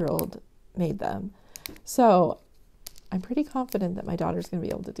 8-year-old made them. So I'm pretty confident that my daughter's going to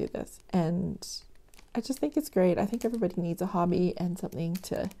be able to do this. And I just think it's great. I think everybody needs a hobby and something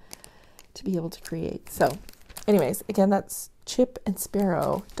to be able to create. So anyways, again, that's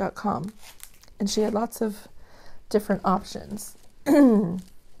chipandsparrow.com. And she had lots of different options.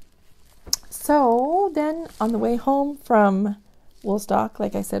 So then on the way home from Woolstock,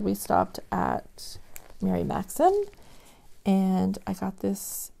 like I said, we stopped at Mary Maxim, and I got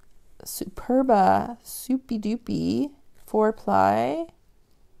this Superba Soupy Doopy 4-ply,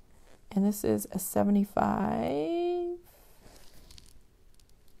 and this is a 75,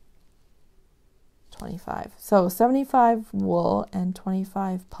 25. So 75 wool and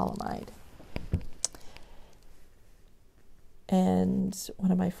 25 polyamide. And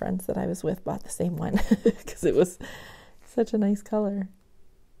one of my friends that I was with bought the same one because it was such a nice color.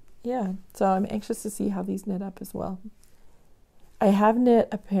 Yeah, so I'm anxious to see how these knit up as well. I have knit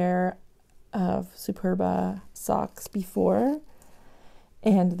a pair of Superba socks before,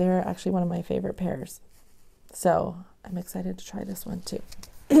 and they're actually one of my favorite pairs. So I'm excited to try this one too.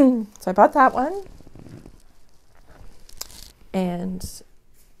 So I bought that one. And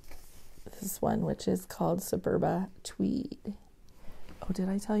this one, which is called Superba Tweed. Oh, did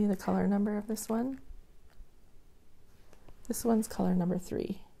I tell you the color number of this one? This one's color number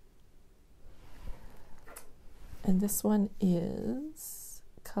 3. And this one is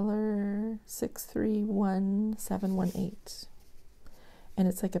color 631718. And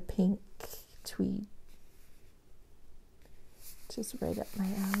it's like a pink tweed. Just right up my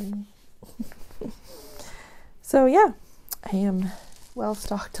alley. So yeah, I am well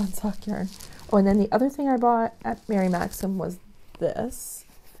stocked on sock yarn. Oh, and then the other thing I bought at Mary Maxim was this,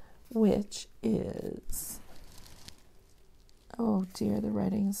 which is, oh dear, the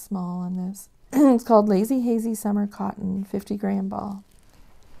writing is small on this. It's called Lazy Hazy Summer Cotton 50-gram ball.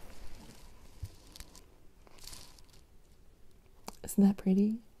 Isn't that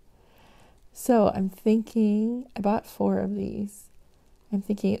pretty? So I'm thinking, I bought 4 of these. I'm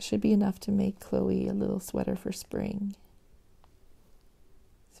thinking it should be enough to make Chloe a little sweater for spring.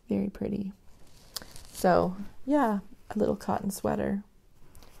 It's very pretty. So yeah, a little cotton sweater.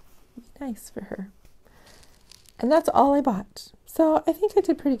 Be nice for her. And that's all I bought. So I think I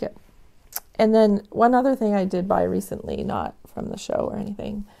did pretty good. And then one other thing I did buy recently, not from the show or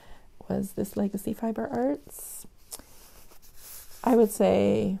anything, was this Legacy Fiber Arts. I would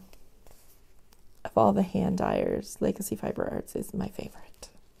say of all the hand dyers, Legacy Fiber Arts is my favorite.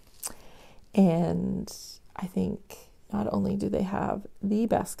 And I think not only do they have the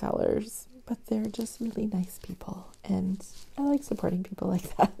best colors, but they're just really nice people. And I like supporting people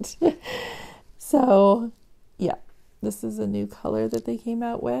like that. So yeah, this is a new color that they came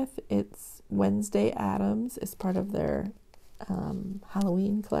out with. It's Wednesday Adams. It's part of their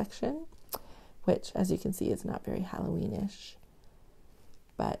Halloween collection, which, as you can see, is not very Halloweenish,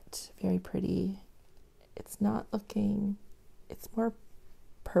 but very pretty. It's not looking, it's more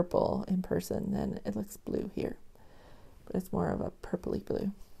purple in person than it looks blue here, but it's more of a purpley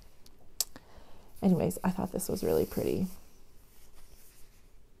blue. Anyways, I thought this was really pretty.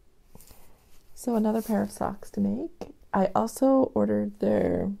 So another pair of socks to make. I also ordered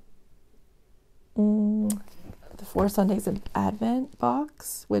their the 4 Sundays of Advent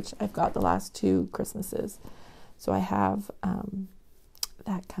box, which I've got the last 2 Christmases. So I have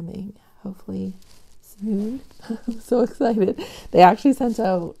that coming hopefully soon. I'm so excited. They actually sent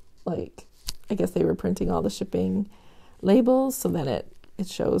out, like, I guess they were printing all the shipping labels, so then it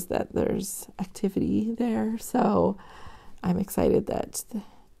shows that there's activity there. So I'm excited that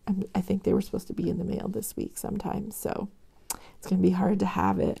I think they were supposed to be in the mail this week sometime. So it's going to be hard to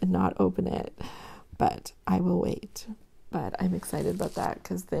have it and not open it, but I will wait. But I'm excited about that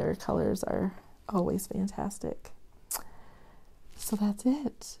because their colors are always fantastic. So that's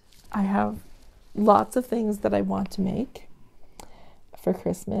it. I have lots of things that I want to make for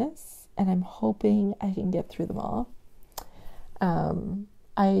Christmas, and I'm hoping I can get through them all.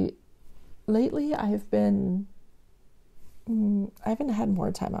 Lately I haven't had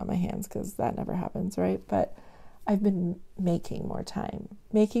more time on my hands because that never happens, right? But I've been making more time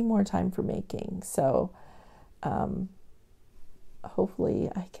for making. So hopefully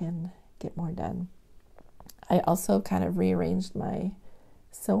I can get more done. I also kind of rearranged my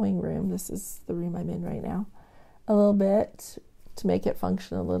sewing room. This is the room I'm in right now, a little bit to make it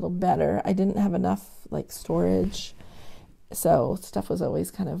function a little better. I didn't have enough storage, so stuff was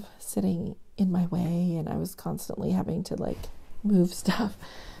always kind of sitting in my way, and I was constantly having to move stuff.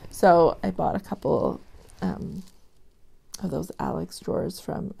 So I bought a couple of those Alex drawers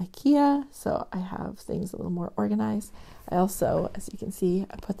from IKEA, so I have things a little more organized. I also, as you can see,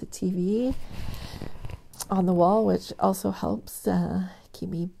 I put the TV on the wall, which also helps keep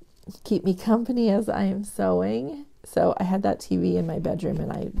me company as I am sewing. So I had that TV in my bedroom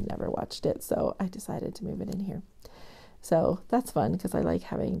and I never watched it, so I decided to move it in here. So that's fun because I like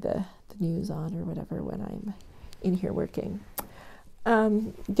having the news on or whatever when I'm in here working.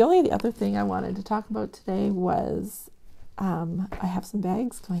 The only other thing I wanted to talk about today was I have some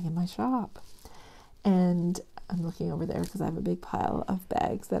bags going in my shop, And I'm looking over there because I have a big pile of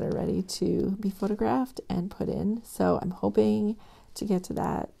bags that are ready to be photographed and put in. So I'm hoping to get to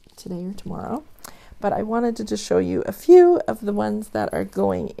that today or tomorrow. But I wanted to just show you a few of the ones that are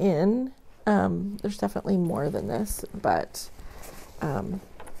going in. There's definitely more than this, but and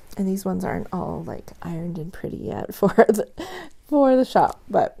these ones aren't all like ironed and pretty yet for the shop,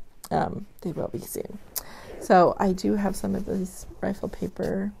 but they will be soon. So I do have some of these rifle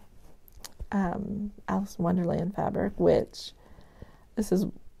paper Alice in Wonderland fabric, which this is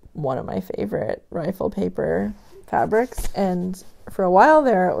one of my favorite rifle paper fabrics, and for a while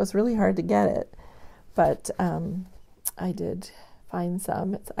there it was really hard to get it, but I did find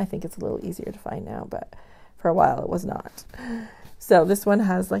some. I think it's a little easier to find now, but for a while it was not. So this one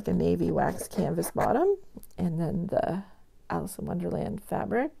has like a navy wax canvas bottom, and then the Alice in Wonderland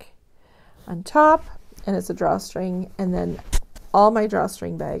fabric on top, and it's a drawstring, and then all my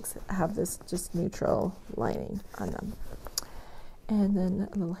drawstring bags have this just neutral lining on them, and then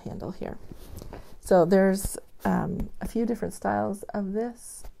a little handle here. So there's a few different styles of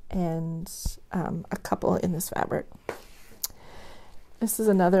this, and a couple in this fabric. This is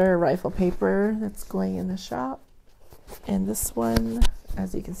another rifle paper that's going in the shop, and this one,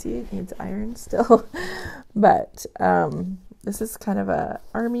 as you can see, it needs iron still, but this is kind of a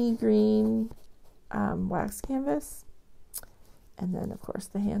army green wax canvas, and then of course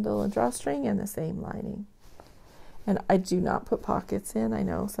the handle and drawstring and the same lining. And I do not put pockets in. I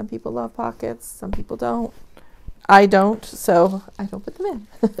know some people love pockets, some people don't. I don't, so I don't put them in.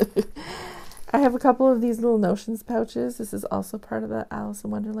 I have a couple of these little notions pouches. This is also part of the Alice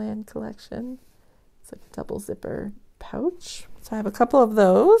in Wonderland collection. It's like a double zipper pouch. So I have a couple of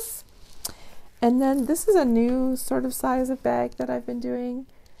those. And then this is a new sort of size of bag that I've been doing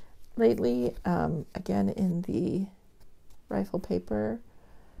lately. Again, in the rifle paper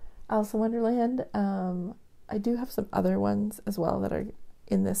Alice in Wonderland. I do have some other ones as well that are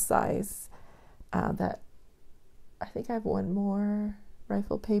in this size, that I think I have one more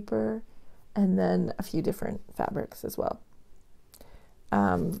rifle paper, and then a few different fabrics as well.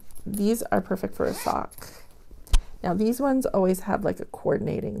 These are perfect for a sock. Now these ones always have like a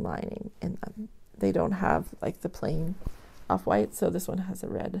coordinating lining in them. They don't have like the plain off-white, so this one has a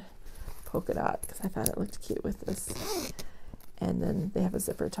red polka dot because I thought it looked cute with this. And then they have a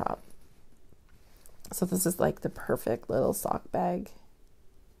zipper top. So this is like the perfect little sock bag.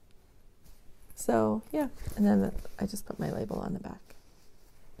 So yeah, and then I just put my label on the back.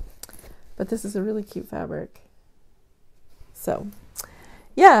 But this is a really cute fabric. So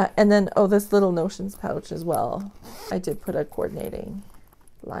yeah, and then, oh, this little notions pouch as well. I did put a coordinating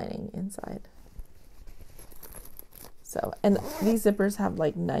lining inside. So, and these zippers have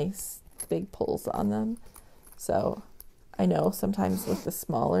like nice big pulls on them. So I know sometimes with the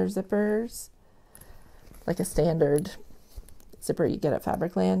smaller zippers, like a standard zipper you get at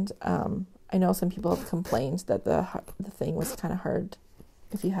Fabricland, I know some people have complained that the thing was kind of hard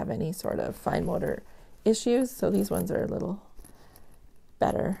if you have any sort of fine motor issues. So these ones are a little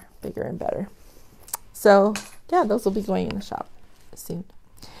better, bigger and better. So yeah, those will be going in the shop soon.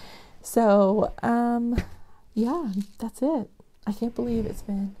 So yeah, that's it. I can't believe it's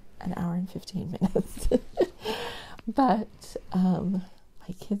been an hour and 15 minutes. But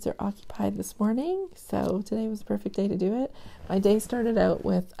my kids are occupied this morning, so today was a perfect day to do it. My day started out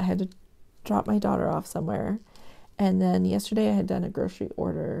with, I had to drop my daughter off somewhere, and then yesterday I had done a grocery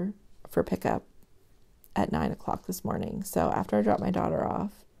order for pickup at 9 o'clock this morning. So after I dropped my daughter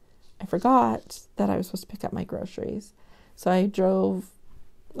off, I forgot that I was supposed to pick up my groceries. So I drove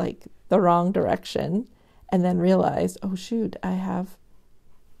like the wrong direction and then realized, oh shoot, I have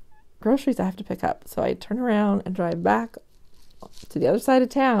groceries I have to pick up. So I turn around and drive back to the other side of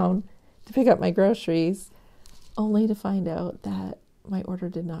town to pick up my groceries, only to find out that my order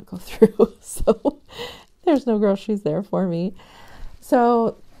did not go through. So there's no groceries there for me.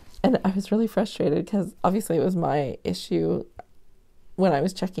 So, and I was really frustrated because obviously it was my issue when I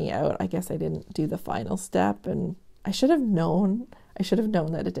was checking out. I guess I didn't do the final step, and I should have known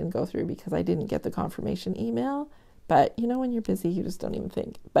that it didn't go through because I didn't get the confirmation email. But you know, when you're busy, you just don't even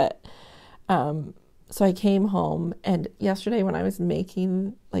think. But so I came home, and yesterday when I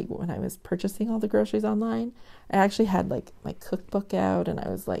was purchasing all the groceries online, I actually had like my cookbook out, and I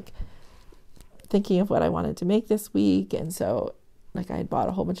was like thinking of what I wanted to make this week. And so like I had bought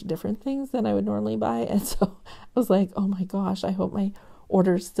a whole bunch of different things than I would normally buy. And so I was like, oh my gosh, I hope my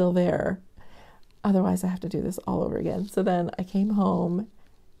order's still there. Otherwise I have to do this all over again. So then I came home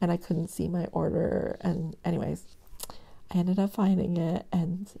and I couldn't see my order. And anyways, I ended up finding it,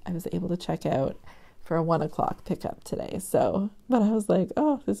 and I was able to check out for a 1:00 pickup today. So, but I was like,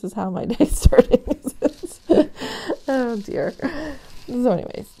 oh, this is how my day's starting. Oh dear. So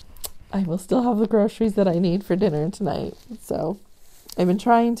anyways, I will still have the groceries that I need for dinner tonight. So I've been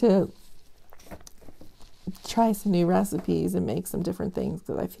trying to try some new recipes and make some different things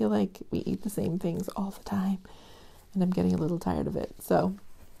because I feel like we eat the same things all the time and I'm getting a little tired of it. So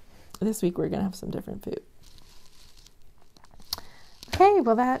this week we're going to have some different food. Okay,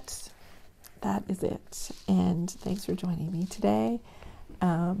 well that is it. And thanks for joining me today.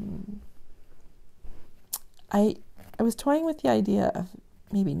 I was toying with the idea of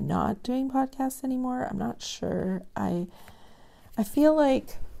maybe not doing podcasts anymore. I'm not sure. I feel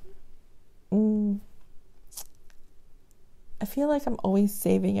like I'm always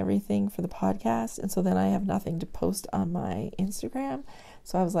saving everything for the podcast, and so then I have nothing to post on my Instagram.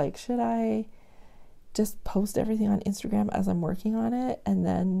 So I was like, should I just post everything on Instagram as I'm working on it and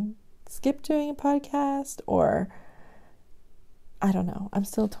then skip doing a podcast? Or I don't know. I'm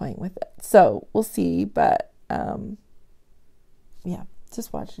still toying with it. So we'll see, but yeah,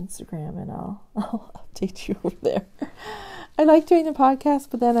 just watch Instagram and I'll update you over there. I like doing the podcast,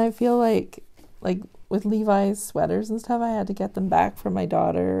 but then I feel like with Levi's sweaters and stuff, I had to get them back for my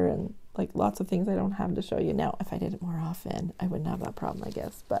daughter and like lots of things I don't have to show you. Now, if I did it more often, I wouldn't have that problem, I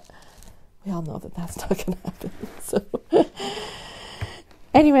guess, but we all know that that's not going to happen. So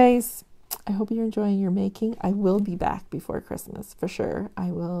anyways, I hope you're enjoying your making. I will be back before Christmas for sure.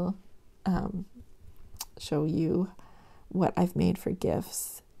 I will show you what I've made for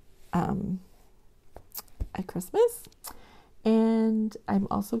gifts at Christmas. And I'm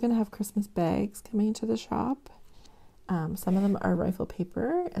also going to have Christmas bags coming to the shop. Some of them are rifle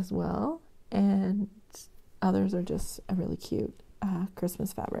paper as well, and others are just a really cute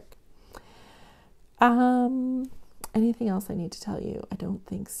Christmas fabric. Anything else I need to tell you? I don't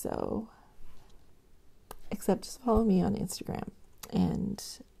think so. Except just follow me on Instagram and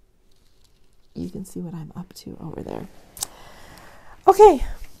you can see what I'm up to over there. Okay,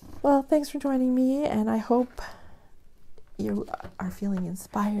 well, thanks for joining me, and I hope you are feeling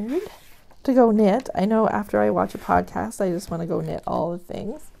inspired to go knit. I know after I watch a podcast, I just want to go knit all the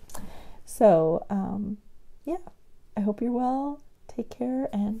things. So, yeah, I hope you're well. Take care,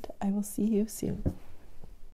 and I will see you soon.